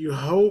 You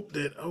hope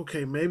that,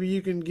 okay, maybe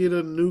you can get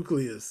a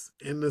nucleus.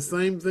 And the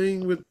same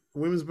thing with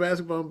women's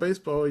basketball and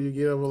baseball. You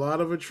get a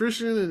lot of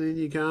attrition, and then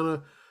you kind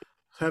of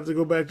have to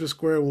go back to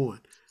square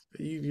one.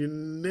 You're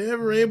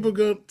never able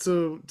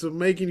to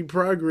make any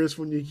progress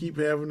when you keep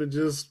having to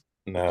just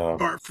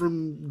start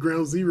from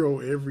ground zero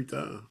every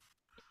time.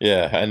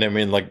 Yeah, and I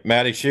mean, like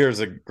Maddie Shear is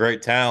a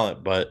great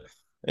talent, but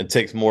it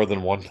takes more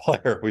than one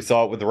player. We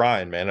saw it with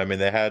Ryan, man. I mean,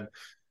 they had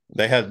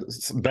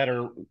some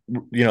better,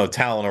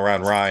 talent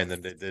around Ryan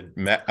than they did.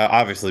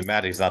 Obviously,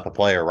 Maddie's not the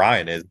player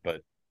Ryan is,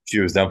 but she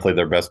was definitely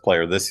their best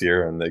player this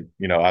year. And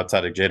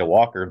outside of Jada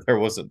Walker, there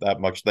wasn't that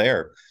much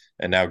there.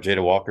 And now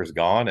Jada Walker's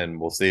gone, and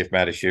we'll see if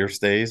Maddie Shear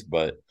stays.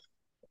 But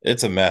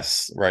it's a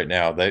mess right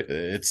now.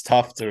 It's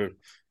tough to.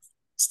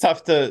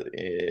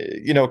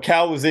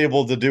 Cal was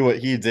able to do what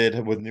he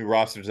did with new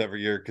rosters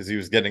every year because he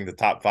was getting the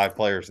top 5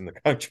 players in the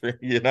country,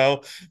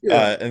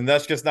 and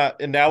that's just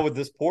not. And now with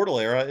this portal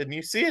era, and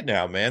you see it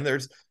now, man.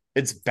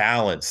 It's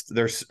balanced.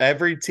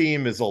 Every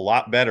team is a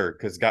lot better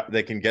because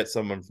they can get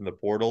someone from the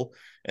portal,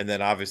 and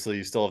then obviously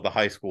you still have the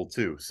high school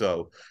too.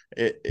 So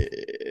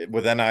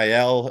with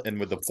NIL and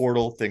with the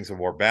portal, things are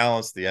more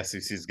balanced. The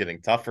SEC is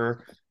getting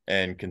tougher,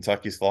 and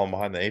Kentucky's falling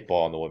behind the 8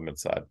 ball on the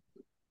women's side.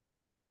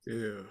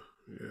 Yeah.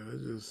 Yeah,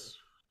 just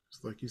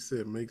like you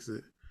said, makes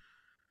it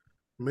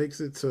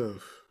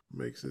tough.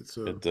 Makes it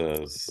tough. It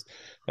does.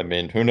 I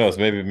mean, who knows?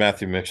 Maybe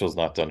Matthew Mitchell's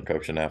not done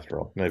coaching after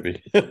all.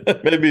 Maybe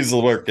he's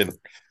working.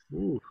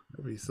 Ooh,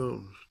 that'd be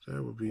something.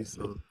 That would be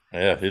something.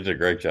 Yeah, he did a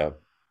great job.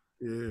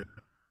 Yeah.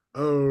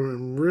 Oh,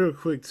 and real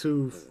quick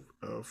too,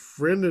 a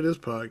friend of this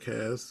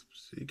podcast,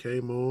 she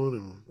came on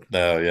and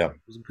it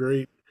was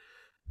great.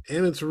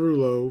 Anna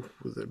Tarullo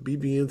was at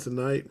BBN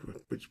tonight,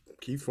 which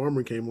Keith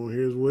Farmer came on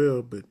here as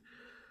well, but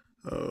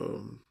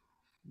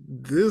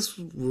this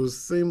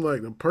seemed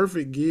like the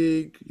perfect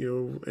gig.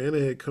 Anna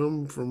had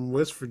come from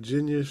West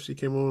Virginia. She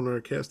came on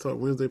our Cats Talk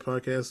Wednesday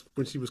podcast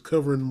when she was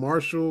covering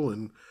Marshall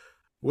and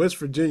West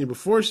Virginia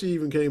before she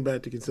even came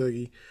back to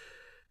Kentucky.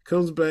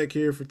 Comes back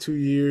here for 2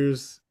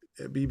 years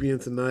at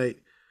BBN tonight.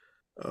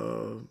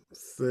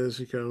 Says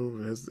she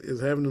kind of is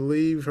having to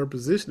leave her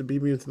position at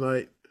BBN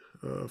tonight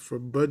for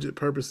budget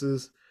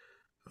purposes.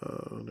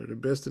 They're the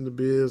best in the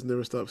biz,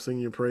 never stop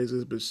singing your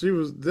praises. But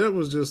that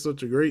was just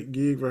such a great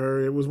gig for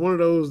her. It was one of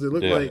those that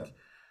looked like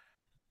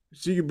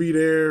she could be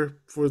there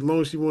for as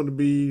long as she wanted to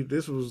be.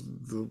 This was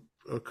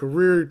a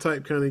career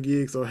type kind of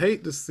gig. So I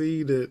hate to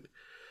see that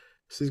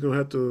she's going to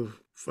have to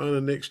find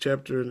a next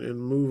chapter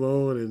and move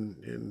on.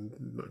 And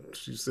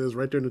she says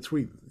right there in the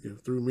tweet,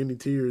 through many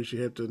tears, she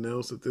had to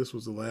announce that this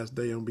was the last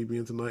day on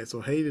BBN tonight. So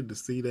hated to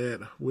see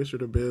that. Wish her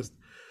the best.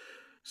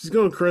 She's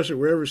going to crush it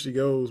wherever she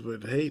goes,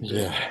 but hate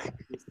that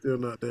it's still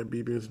not that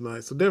BBN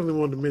tonight. So definitely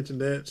wanted to mention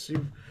that. She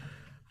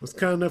was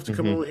kind enough to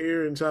come on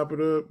here and chop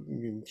it up.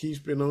 And Keith's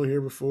been on here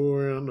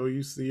before. I know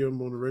you see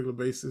him on a regular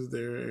basis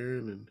there,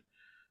 Aaron, and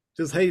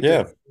just hate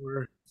that for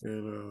her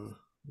and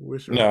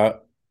wish her. No,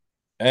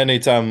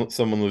 anytime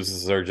someone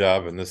loses their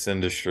job in this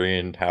industry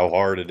and how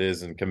hard it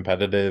is and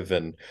competitive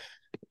and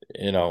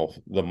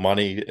the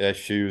money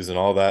issues and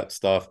all that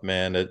stuff,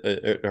 man,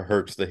 it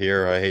hurts to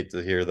hear. I hate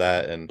to hear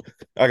that. And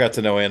I got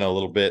to know Anna a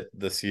little bit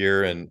this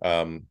year, and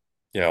I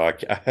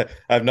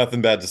have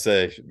nothing bad to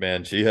say,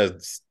 man. She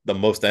has the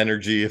most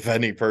energy of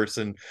any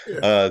person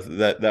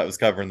that was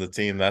covering the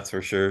team, that's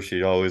for sure.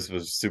 She always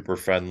was super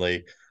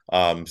friendly.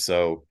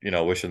 So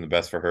wishing the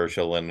best for her.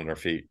 She'll land on her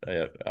feet.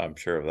 I'm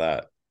sure of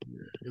that.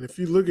 And if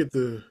you look at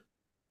the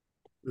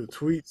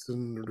tweets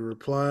and the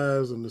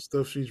replies and the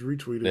stuff she's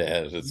retweeted,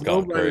 it's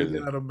gone crazy.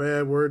 Nobody's got a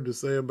bad word to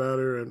say about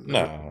her, and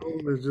no,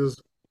 it's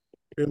just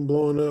been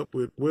blowing up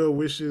with well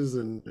wishes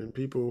and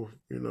people,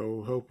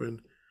 hoping,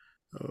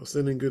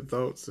 sending good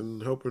thoughts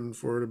and hoping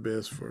for the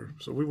best for her.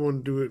 So we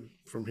want to do it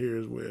from here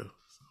as well.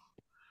 So.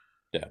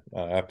 Yeah,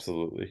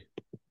 absolutely.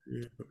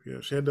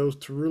 Yeah, she had those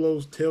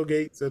Tarullo's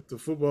tailgates at the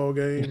football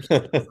games,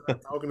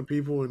 talking to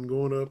people and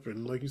going up,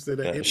 and like you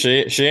said,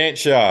 she ain't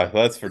shy.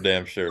 That's for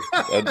damn sure.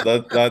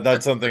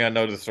 That's something I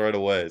noticed right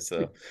away.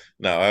 So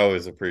no, I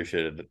always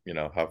appreciated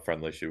how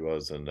friendly she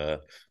was, and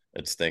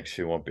it stinks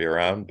she won't be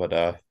around, but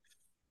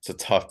it's a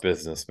tough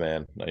business,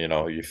 man.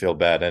 You feel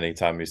bad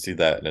anytime you see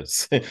that, and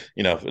it's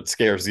it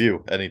scares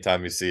you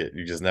anytime you see it.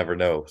 You just never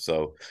know.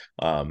 So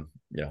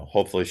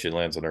hopefully she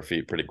lands on her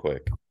feet pretty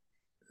quick.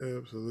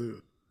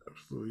 Absolutely.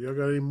 Y'all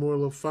got any more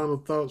little final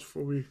thoughts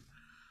before we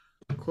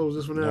close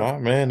this one out? No,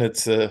 man,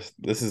 this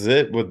is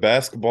it with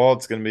basketball.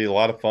 It's going to be a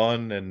lot of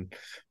fun, and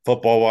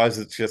football wise,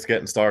 it's just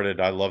getting started.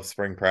 I love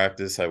spring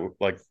practice.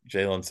 Like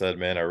Jalen said,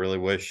 man, I really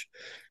wish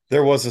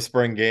there was a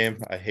spring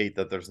game. I hate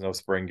that there's no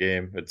spring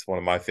game. It's one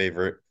of my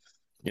favorite,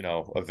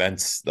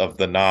 events of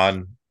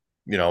the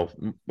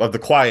of the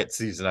quiet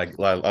season. I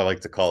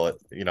like to call it,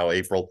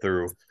 April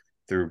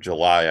through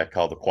July. I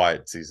call the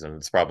quiet season.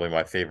 It's probably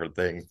my favorite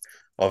thing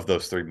of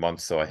those 3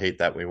 months. So I hate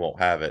that we won't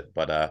have it,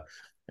 but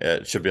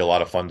it should be a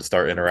lot of fun to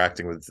start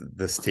interacting with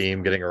this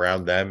team, getting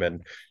around them,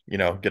 and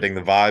getting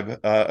the vibe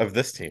of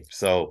this team.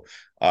 So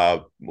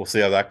we'll see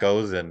how that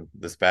goes. And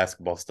this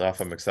basketball stuff,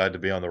 I'm excited to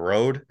be on the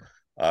road.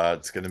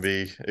 It's going to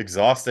be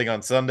exhausting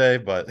on Sunday,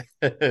 but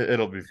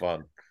it'll be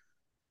fun.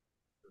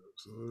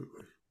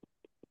 Absolutely.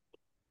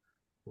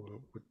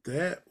 Well, with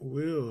that,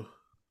 we'll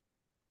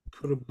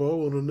put a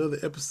bow on another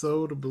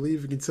episode of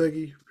Believe in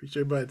Kentucky.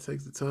 Appreciate everybody that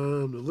takes the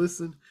time to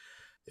listen.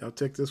 Y'all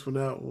check this one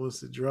out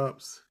once it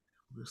drops.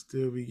 We'll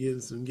still be getting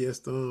some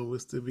guests on. We'll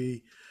still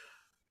be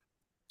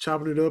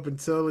chopping it up and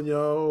telling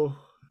y'all,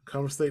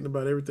 conversating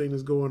about everything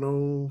that's going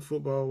on,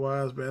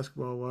 football-wise,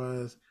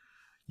 basketball-wise,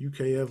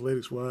 UK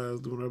athletics-wise,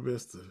 doing our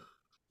best to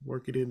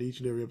work it into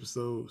each and every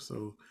episode.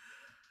 So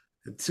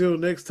until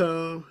next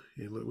time,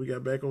 and look, we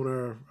got back on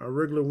our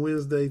regular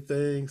Wednesday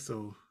thing,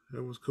 so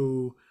that was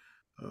cool.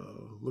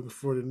 Looking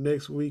forward to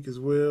next week as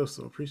well.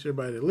 So appreciate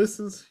everybody that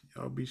listens.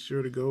 Y'all be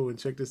sure to go and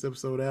check this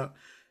episode out.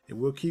 And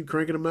we'll keep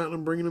cranking them out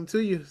and bringing them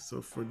to you.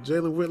 So for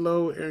Jalen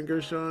Whitlow, Aaron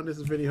Gershon, this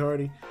is Vinny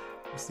Hardy.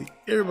 We'll see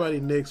everybody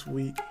next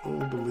week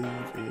on Believe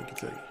in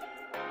Kentucky.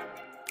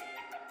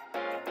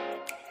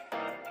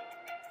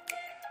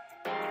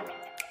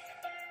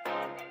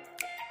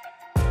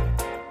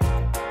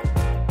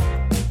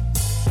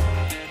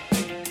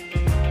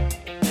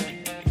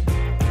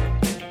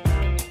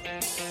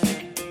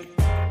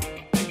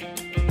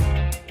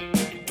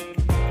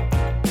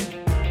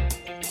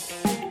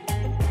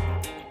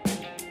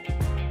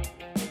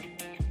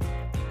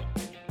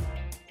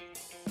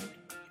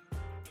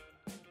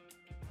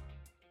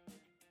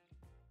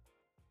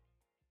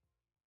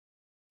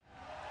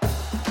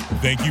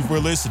 Thank you for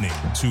listening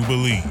to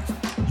Believe.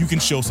 You can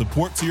show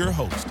support to your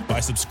host by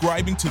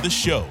subscribing to the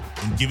show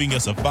and giving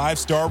us a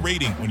 5-star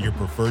rating on your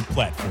preferred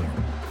platform.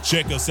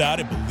 Check us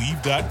out at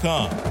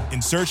Believe.com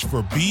and search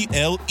for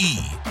BLEAV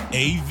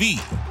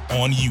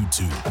on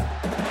YouTube.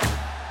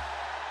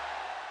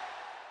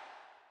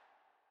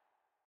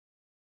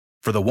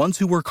 For the ones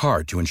who work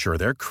hard to ensure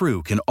their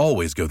crew can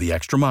always go the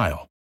extra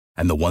mile,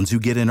 and the ones who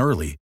get in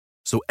early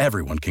so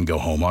everyone can go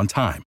home on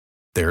time,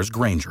 there's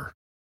Grainger,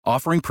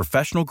 offering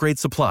professional-grade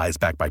supplies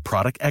backed by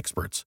product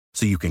experts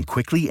so you can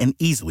quickly and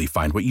easily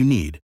find what you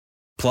need.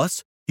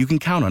 Plus, you can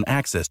count on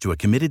access to a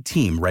committed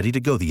team ready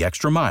to go the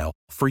extra mile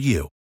for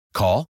you.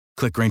 Call,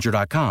 click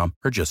Grainger.com,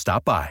 or just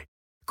stop by.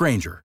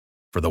 Grainger,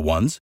 for the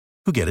ones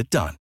who get it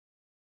done.